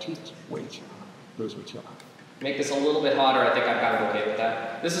 Wait, those were chill. Make this a little bit hotter, I think I'm kind of okay with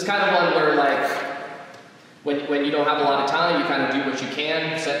that. This is kind of one where like, when you don't have a lot of time, you kind of do what you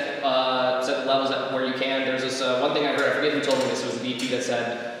can, set the levels at where you can. There's this one thing I heard, I forget who told me this, it was the VP that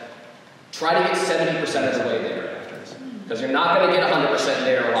said, try to get 70% of the way there. Because you're not going to get 100%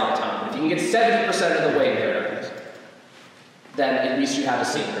 there a lot of time. If you can get 70% of the way there, then at least you have a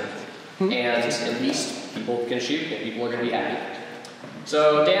scene. And at least people can shoot and people are going to be happy.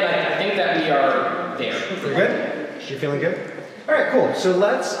 So Dan, I think that we are there. You're good? You feeling good? All right, cool. So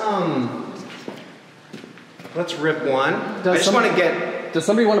let's rip one. I just want to get. Does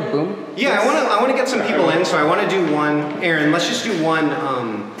somebody want to boom? Yeah, I want to get some people in. So I want to do one. Aaron, let's just do one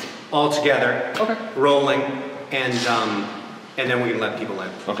all together. Okay. Rolling, and then we can let people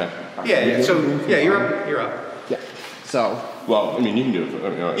in. Okay. Yeah. So yeah, you're up. Yeah. So. Well, I mean, you can do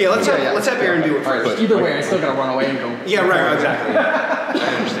it. Yeah, let's have Aaron do it first. Right, either way, I still gotta run away and go. Yeah, right, exactly. Yeah.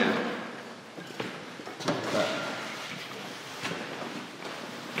 I understand.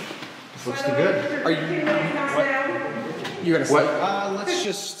 This looks too good. Are you? What? You gonna What? say? Let's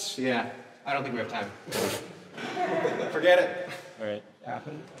just. Yeah, I don't think we have time. Forget it. All right.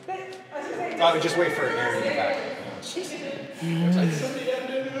 Oh, just wait for Aaron to get back.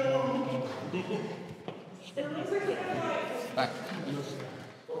 Back.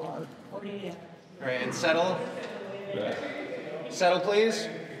 All right, and settle. Settle, please.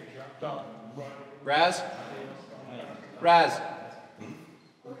 Raz?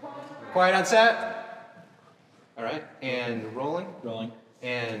 Quiet on set. All right, and rolling.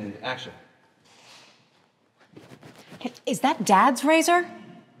 And action. Is that Dad's razor?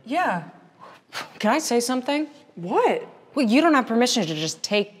 Yeah. Can I say something? What? Well, you don't have permission to just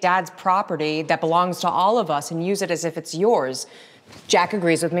take Dad's property that belongs to all of us and use it as if it's yours. Jack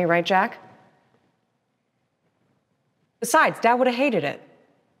agrees with me, right, Jack? Besides, Dad would have hated it.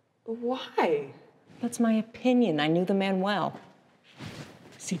 Why? That's my opinion. I knew the man well.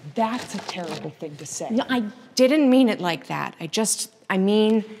 See, that's a terrible thing to say. No, I didn't mean it like that. I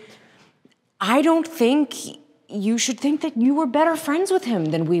mean, I don't think you should think that you were better friends with him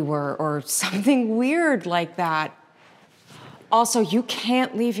than we were, or something weird like that. Also, you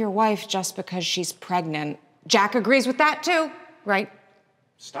can't leave your wife just because she's pregnant. Jack agrees with that too, right?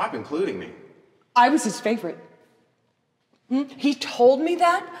 Stop including me. I was his favorite. He told me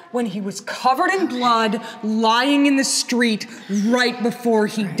that when he was covered in blood, lying in the street right before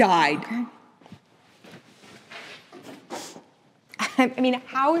he died. I mean,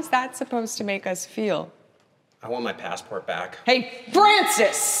 how is that supposed to make us feel? I want my passport back. Hey,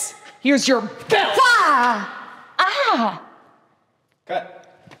 Francis! Here's your bill! Ah! Ah! Cut.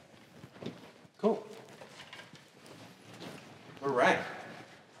 Cool. All right.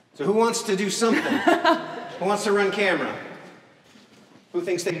 So who wants to do something? Who wants to run camera? Who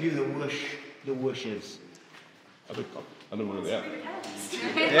thinks they can do the whooshes? I don't want to do that.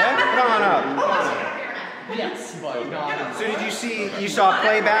 Yeah? Come on up. Come on up. Yes, but not. So did you saw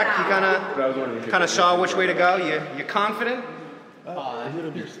playback? You kind of saw which way to go? You confident? Yeah, well, I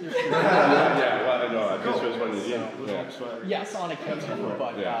know. I just was wondering. Yeah. Yes, on occasion,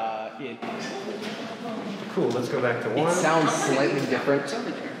 but it Cool, let's go back to one. it sounds slightly different.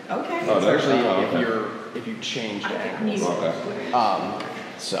 Okay. Oh, that's Especially if you change angles.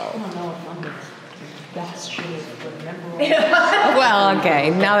 So. I don't know if I'm the best shape of remember. Well, okay,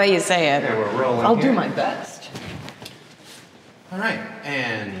 now that you say it. Yeah, we're rolling I'll here. do my best. All right,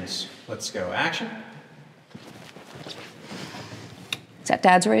 and let's go. Action. Is that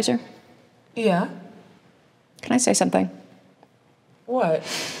Dad's razor? Yeah. Can I say something? What?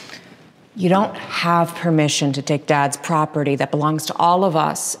 You don't have permission to take Dad's property that belongs to all of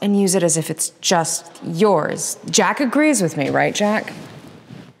us and use it as if it's just yours. Jack agrees with me, right, Jack?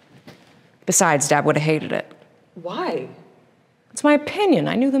 Besides, Dad would have hated it. Why? It's my opinion.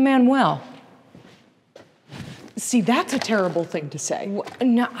 I knew the man well. See, that's a terrible thing to say.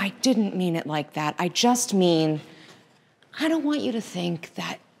 No, I didn't mean it like that. I just mean, I don't want you to think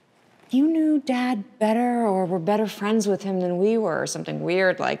that you knew Dad better or were better friends with him than we were or something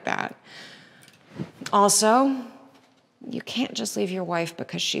weird like that. Also, you can't just leave your wife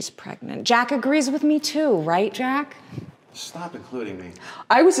because she's pregnant. Jack agrees with me too, right, Jack? Stop including me.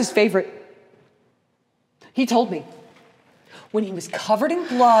 I was his favorite. He told me. When he was covered in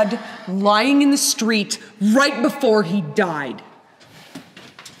blood, lying in the street right before he died.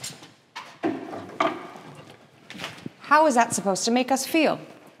 How is that supposed to make us feel?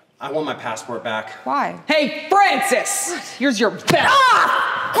 I want my passport back. Why? Hey, Francis! Here's your bell.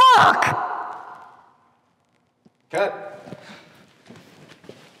 Ah! Fuck! Cut.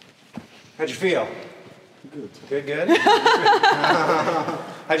 How'd you feel? Good. Good?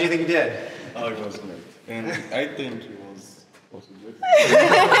 How'd you think you did? Oh, it was great. And I think it was also good.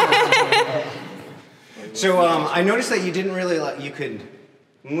 So I noticed that you didn't really you could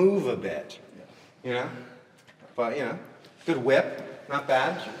move a bit, you know? But, you know, good whip, not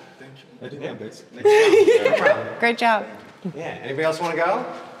bad. Thank you. I did my best. No problem. Great job. Yeah, anybody else want to go?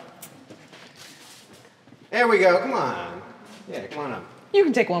 There we go, come on. Yeah, come on up. You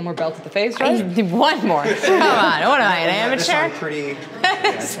can take one more belt to the face, right? One more. Come on, what am I, an This amateur? one pretty...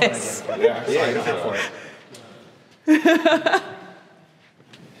 This is- Yeah, you go for it.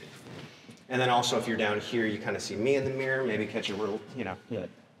 And then also, if you're down here, you kind of see me in the mirror, maybe catch a little, you know, Yeah.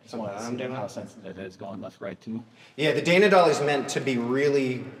 something that I'm doing. How sensitive it is going left, right, too. Yeah, the Dana doll is meant to be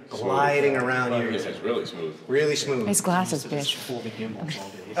really gliding around Yeah, here. it's really smooth. Really smooth. Nice glasses, bitch. Folding gimbals all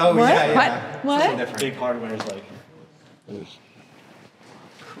day. Oh, What? yeah, yeah. What? Something What? different. Big hardware is like.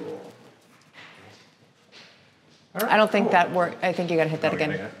 Cool. I don't think that worked. I think you gotta hit that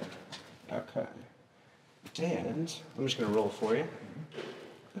again. Okay. And I'm just gonna roll for you.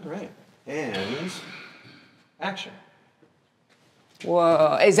 All right. And action.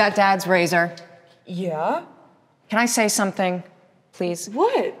 Whoa, is that Dad's razor? Yeah? Can I say something, please?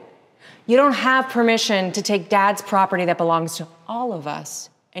 What? You don't have permission to take Dad's property that belongs to all of us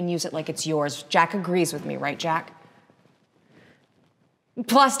and use it like it's yours. Jack agrees with me, right, Jack?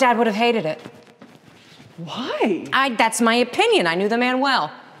 Plus, Dad would have hated it. Why? That's my opinion. I knew the man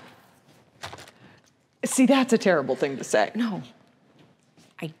well. See, that's a terrible thing to say. No,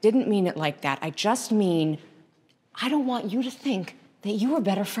 I didn't mean it like that. I just mean, I don't want you to think that you were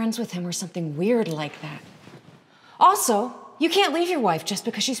better friends with him or something weird like that. Also, you can't leave your wife just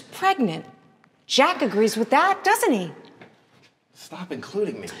because she's pregnant. Jack agrees with that, doesn't he? Stop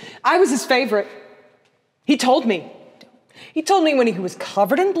including me. I was his favorite. He told me. He told me when he was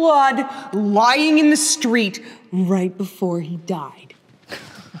covered in blood, lying in the street right before he died.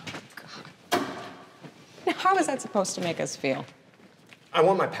 Now, how is that supposed to make us feel? I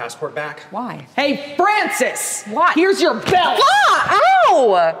want my passport back. Why? Hey, Francis! What? Here's your belt! Ah!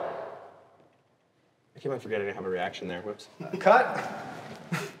 Ow! I keep on forgetting to have a reaction there. Whoops. Cut.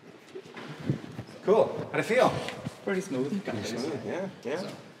 Cool. How'd it feel? Pretty smooth. Yeah.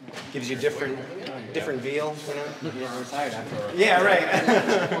 Gives you different feel, you know? You're tired after. Yeah,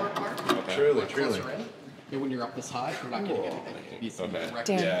 right. Truly. Yeah, when you're up this high, you're not getting anything. Okay.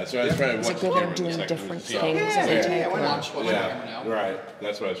 Damn. Yeah, so I was trying to Is watch it the good camera at doing in a second different to see how- things as we take? why not? Watch the camera now. Yeah, right.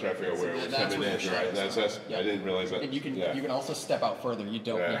 That's what I was trying to figure out where it was That's coming where in. your Right. shadows That's are. I didn't realize that. And you can yeah. you can also step out further. You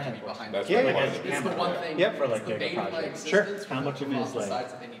don't Yeah. need to be behind. That's the what I camera. wanted to be. It's the one thing. Yep. For like it's the bigger beta projects. existence Sure. for How much of it people is on the like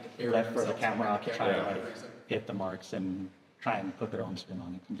sides that they need to bury left for the themselves camera behind to the try camera to for like reason. hit the marks and try and put their own spin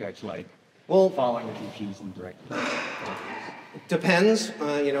on it compared to like Well, following the DPs and directing. depends.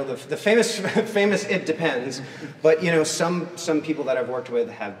 You know, the famous it depends. But you know, some people that I've worked with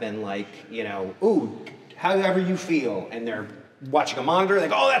have been like, you know, ooh, however you feel, and they're watching a monitor, they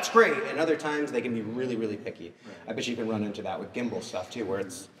go, oh, that's great. And other times they can be really, really picky. Right. I bet you can run into that with gimbal stuff too, where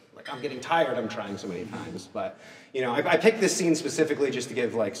it's like, I'm getting tired, I'm trying so many times. But you know, I picked this scene specifically just to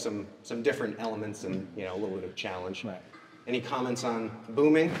give like some different elements and, you know, a little bit of challenge. Right. Any comments on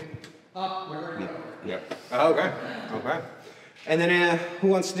booming? Yep. Oh, okay. Okay. And then who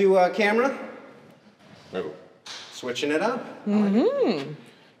wants to do camera? No. Switching it up. Mm-hmm.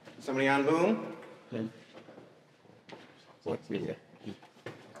 Somebody on boom?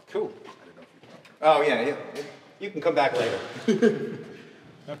 Cool. Oh yeah, you can come back later.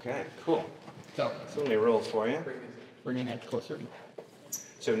 Okay, cool. So many rolls for you. Bring your head closer.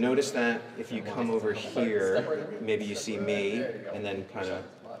 So notice that if you come over here, maybe you see me, and then kind of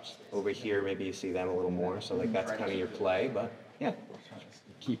over here, maybe you see them a little more. So like that's kind of your play, but yeah.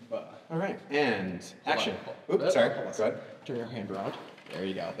 Keep. All right, and action. Oops, sorry. Go ahead. Turn your hand around. There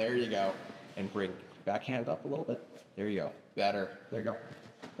you go. There you go. And bring back hand up a little bit. There you go. Better. There you go.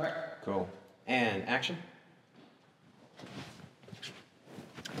 All right. Cool. And action.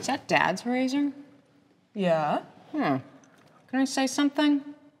 Is that Dad's razor? Yeah. Can I say something?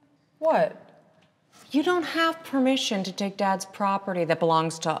 What? You don't have permission to take Dad's property that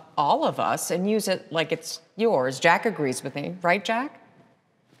belongs to all of us and use it like it's yours. Jack agrees with me, right, Jack?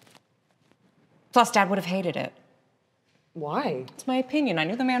 Plus, Dad would have hated it. Why? It's my opinion. I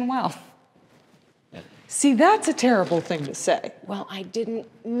knew the man well. See, that's a terrible thing to say. Well, I didn't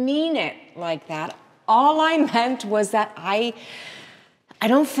mean it like that. All I meant was that I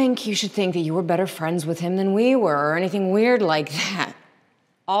don't think you should think that you were better friends with him than we were or anything weird like that.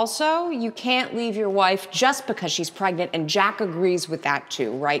 Also, you can't leave your wife just because she's pregnant, and Jack agrees with that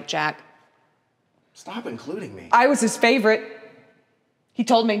too, right, Jack? Stop including me. I was his favorite. He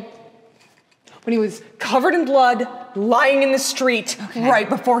told me. When he was covered in blood, lying in the street right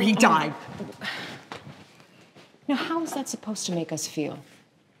before he died. Now, how is that supposed to make us feel?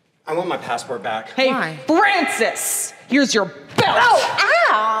 I want my passport back. Hey, Why? Francis, here's your belt. Oh,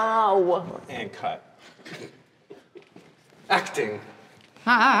 ow! And cut. Acting.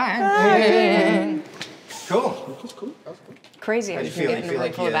 Hi. Cool. Crazy how How'd you you can feel? get You in a feel room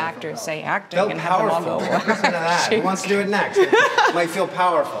like full of you actors say acting felt and have them all powerful. go. Listen to that. Who wants to do it next? It might feel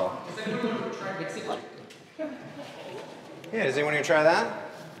powerful. Yeah, does anyone want to try that?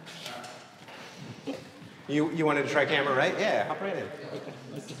 You wanted to try camera, right? Yeah, hop right in.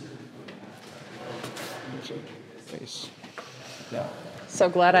 Face. Yeah. So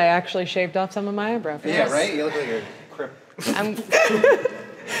glad I actually shaved off some of my eyebrow. Yeah, right? You look like a crip.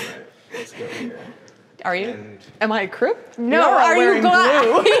 Let's go here. Are you? And Am I a crip? No, are you glad?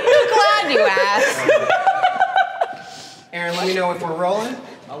 Are you glad you asked? Aaron, let me know if we're rolling.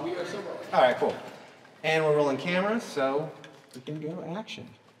 Oh, we are so rolling. All right, cool. And we're rolling camera, so we can go action.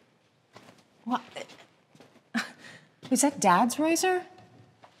 What? Is that Dad's razor?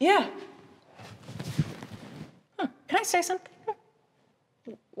 Yeah. Can I say something?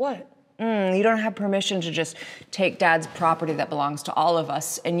 What? You don't have permission to just take Dad's property that belongs to all of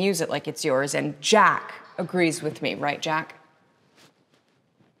us and use it like it's yours, and Jack agrees with me, right, Jack?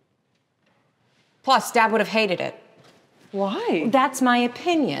 Plus, Dad would have hated it. Why? That's my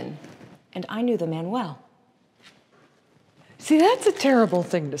opinion, and I knew the man well. See, that's a terrible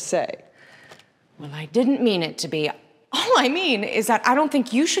thing to say. Well, I didn't mean it to be. All I mean is that I don't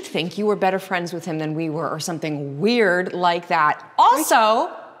think you should think you were better friends with him than we were or something weird like that. Also,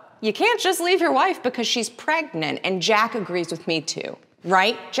 you can't just leave your wife because she's pregnant, and Jack agrees with me too.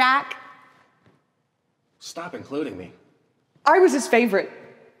 Right, Jack? Stop including me. I was his favorite.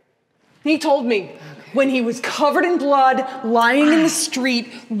 He told me when he was covered in blood, lying in the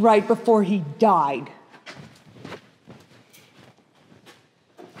street right before he died.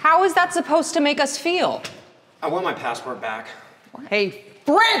 How is that supposed to make us feel? I want my passport back. Hey,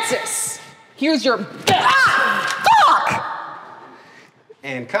 Francis, here's your belt. Fuck!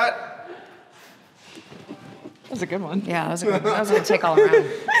 And cut. That was a good one. Yeah, that was a good take all around.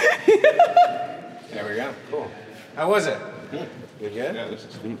 There we go. Cool. How was it? You good? Yeah, this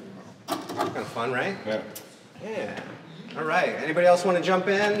is neat. Kind of fun, right? Yeah. Yeah. All right. Anybody else want to jump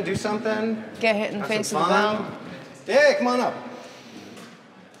in, do something? Get hit in the Have face some with a fun? belt. Yeah, come on up.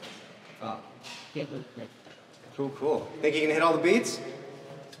 Cool, cool. Think you can hit all the beats?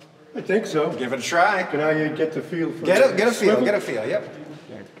 I think so. Give it a try. Can I get the feel for Get a feel, swivel? get a feel, yep.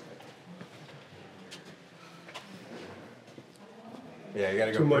 Yeah, you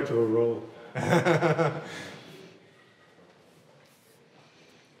gotta go. Too much of a roll.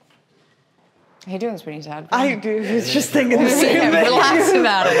 How you doing, Sweetie Todd? I do. Was just thinking the same thing. Relax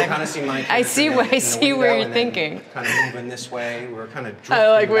about it. Kind of see my I see where you're thinking. Kind of moving this way. We're kind of drifting. I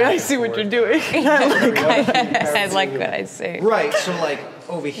like when I back see and what you're forth. doing. I like what I see. Right. So like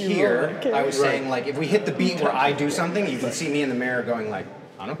over here, I was saying like if we hit the beat where I do something, you can see me in the mirror going like,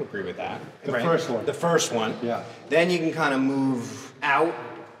 I don't agree with that. The first one. The first one. Yeah. Then you can kind of move out.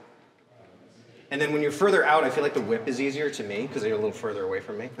 And then when you're further out, I feel like the whip is easier to me because you're a little further away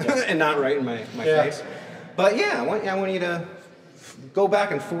from me and not right in my face. But yeah, I want you to go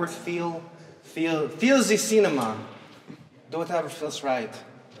back and forth, feel the cinema. Do whatever feels right.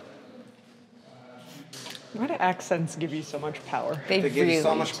 Why do accents give you so much power? They give you so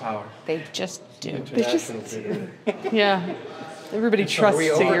really much power. They just do. They just do. Yeah. Everybody trusts we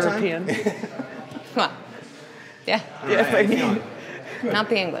a overtime? European. Come on. Yeah. Yes, I mean. Not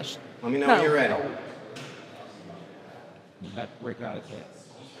the English. Let me know when you're ready. Break out of it.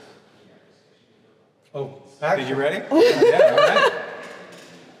 Oh, Did you ready? Yeah, all right.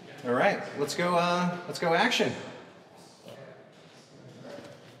 All right, let's go action.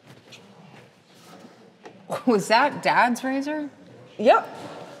 Was that Dad's razor? Yep.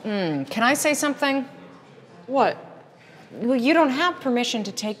 Can I say something? What? Well, you don't have permission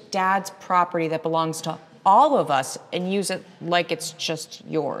to take Dad's property that belongs to all of us and use it like it's just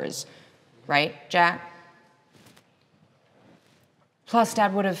yours. Right, Jack? Plus,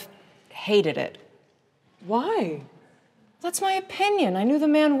 Dad would have hated it. Why? That's my opinion. I knew the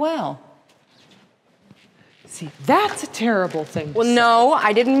man well. See, that's a terrible thing. Well, no,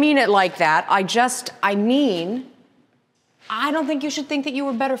 I didn't mean it like that. I don't think you should think that you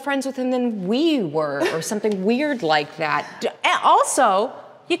were better friends with him than we were, or something weird like that. Also,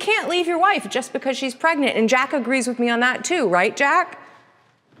 you can't leave your wife just because she's pregnant, and Jack agrees with me on that too, right, Jack?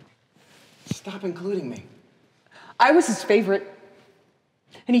 Stop including me. I was his favorite.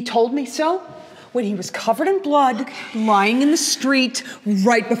 And he told me so when he was covered in blood, lying in the street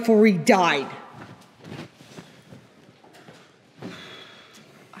right before he died.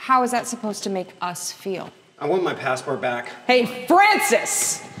 How is that supposed to make us feel? I want my passport back. Hey,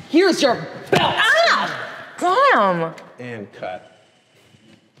 Francis, here's your belt. Ah! Damn! And cut.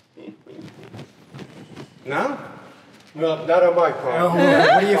 No? No, not on my part.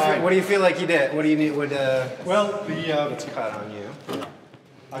 What do you feel like you did? What do you need? Well, Let's cut on you.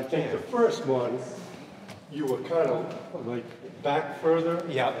 I think the first one, you were kind of like back further.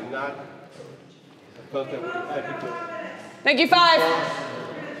 Yeah. And not. I felt that I had to. Thank you, 5.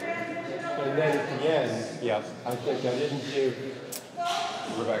 And then at the end, I think I didn't give.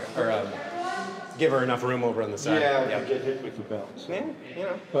 Rebecca, or give her enough room over on the side. To get hit with the belt. Yeah, you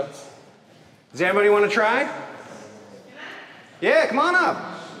know. But Does anybody want to try? Yeah, come on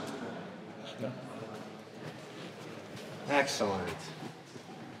up. Excellent.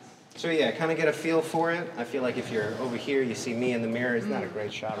 So yeah, kind of get a feel for it. I feel like if you're over here, you see me in the mirror. Isn't that a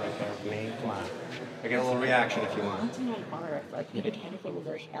great shot right there of me? Come on. I get a little reaction if you want.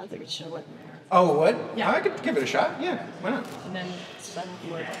 Oh, what? Yeah. I could give it a shot. Yeah, why not? And then send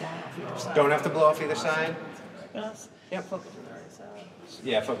blood off either side. Don't have to blow off either side. Yes. Yep. Focus on the other side.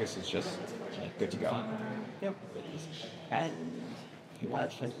 Yeah, focus is just good to go. Yep. And you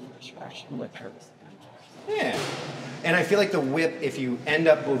want to distraction with her. Yeah. And I feel like the whip, if you end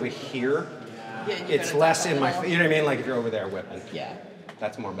up over here, it's less in my, you know what I mean? Like if you're over there whipping. Yeah.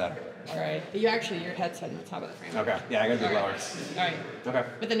 That's more better. All right. But you actually, your head's on the top of the frame. Okay. Yeah, I gotta be lower. All right. Okay.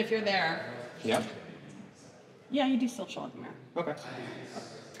 But then if you're there, Yep. yeah, you do still show in the mirror. Okay.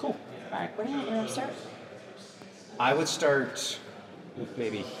 Cool. All right. Where do you want to start? I would start with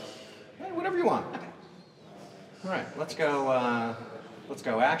maybe, whatever you want. Okay. All right. Let's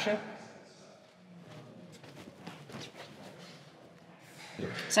go action.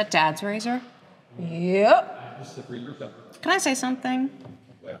 Is that Dad's razor? Yep. Can I say something?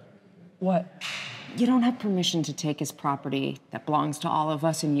 What? You don't have permission to take his property that belongs to all of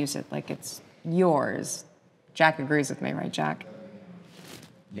us and use it like it's yours. Jack agrees with me, right, Jack?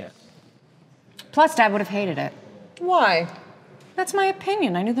 Yes. Plus, Dad would have hated it. Why? That's my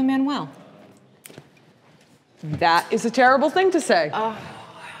opinion. I knew the man well. That is a terrible thing to say.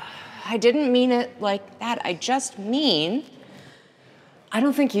 I didn't mean it like that. I just mean, I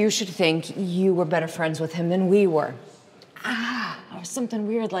don't think you should think you were better friends with him than we were. Or something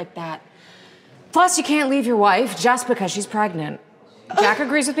weird like that. Plus, you can't leave your wife just because she's pregnant. Jack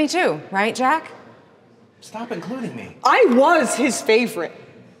agrees with me too, right, Jack? Stop including me. I was his favorite.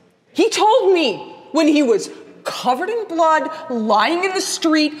 He told me when he was covered in blood, lying in the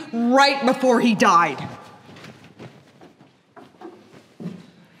street right before he died.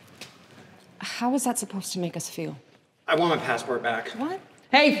 How is that supposed to make us feel? I want my passport back. What?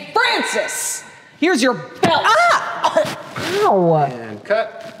 Hey, Francis! Here's your belt. Ah! Ow! And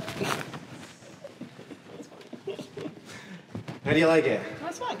cut. How do you like it?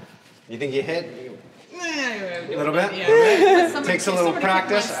 That's fine. You think you hit? A little bit? Yeah. Takes a little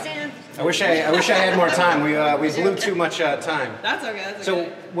practice. I wish I had more time. We blew too much time. That's okay. That's So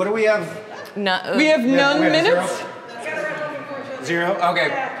okay. what do we have? We have none minutes. 0? Okay.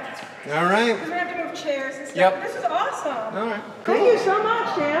 All right. We have to move chairs and stuff. Yep. This is awesome. All right. Thank you so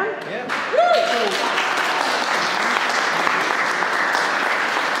much, Dan.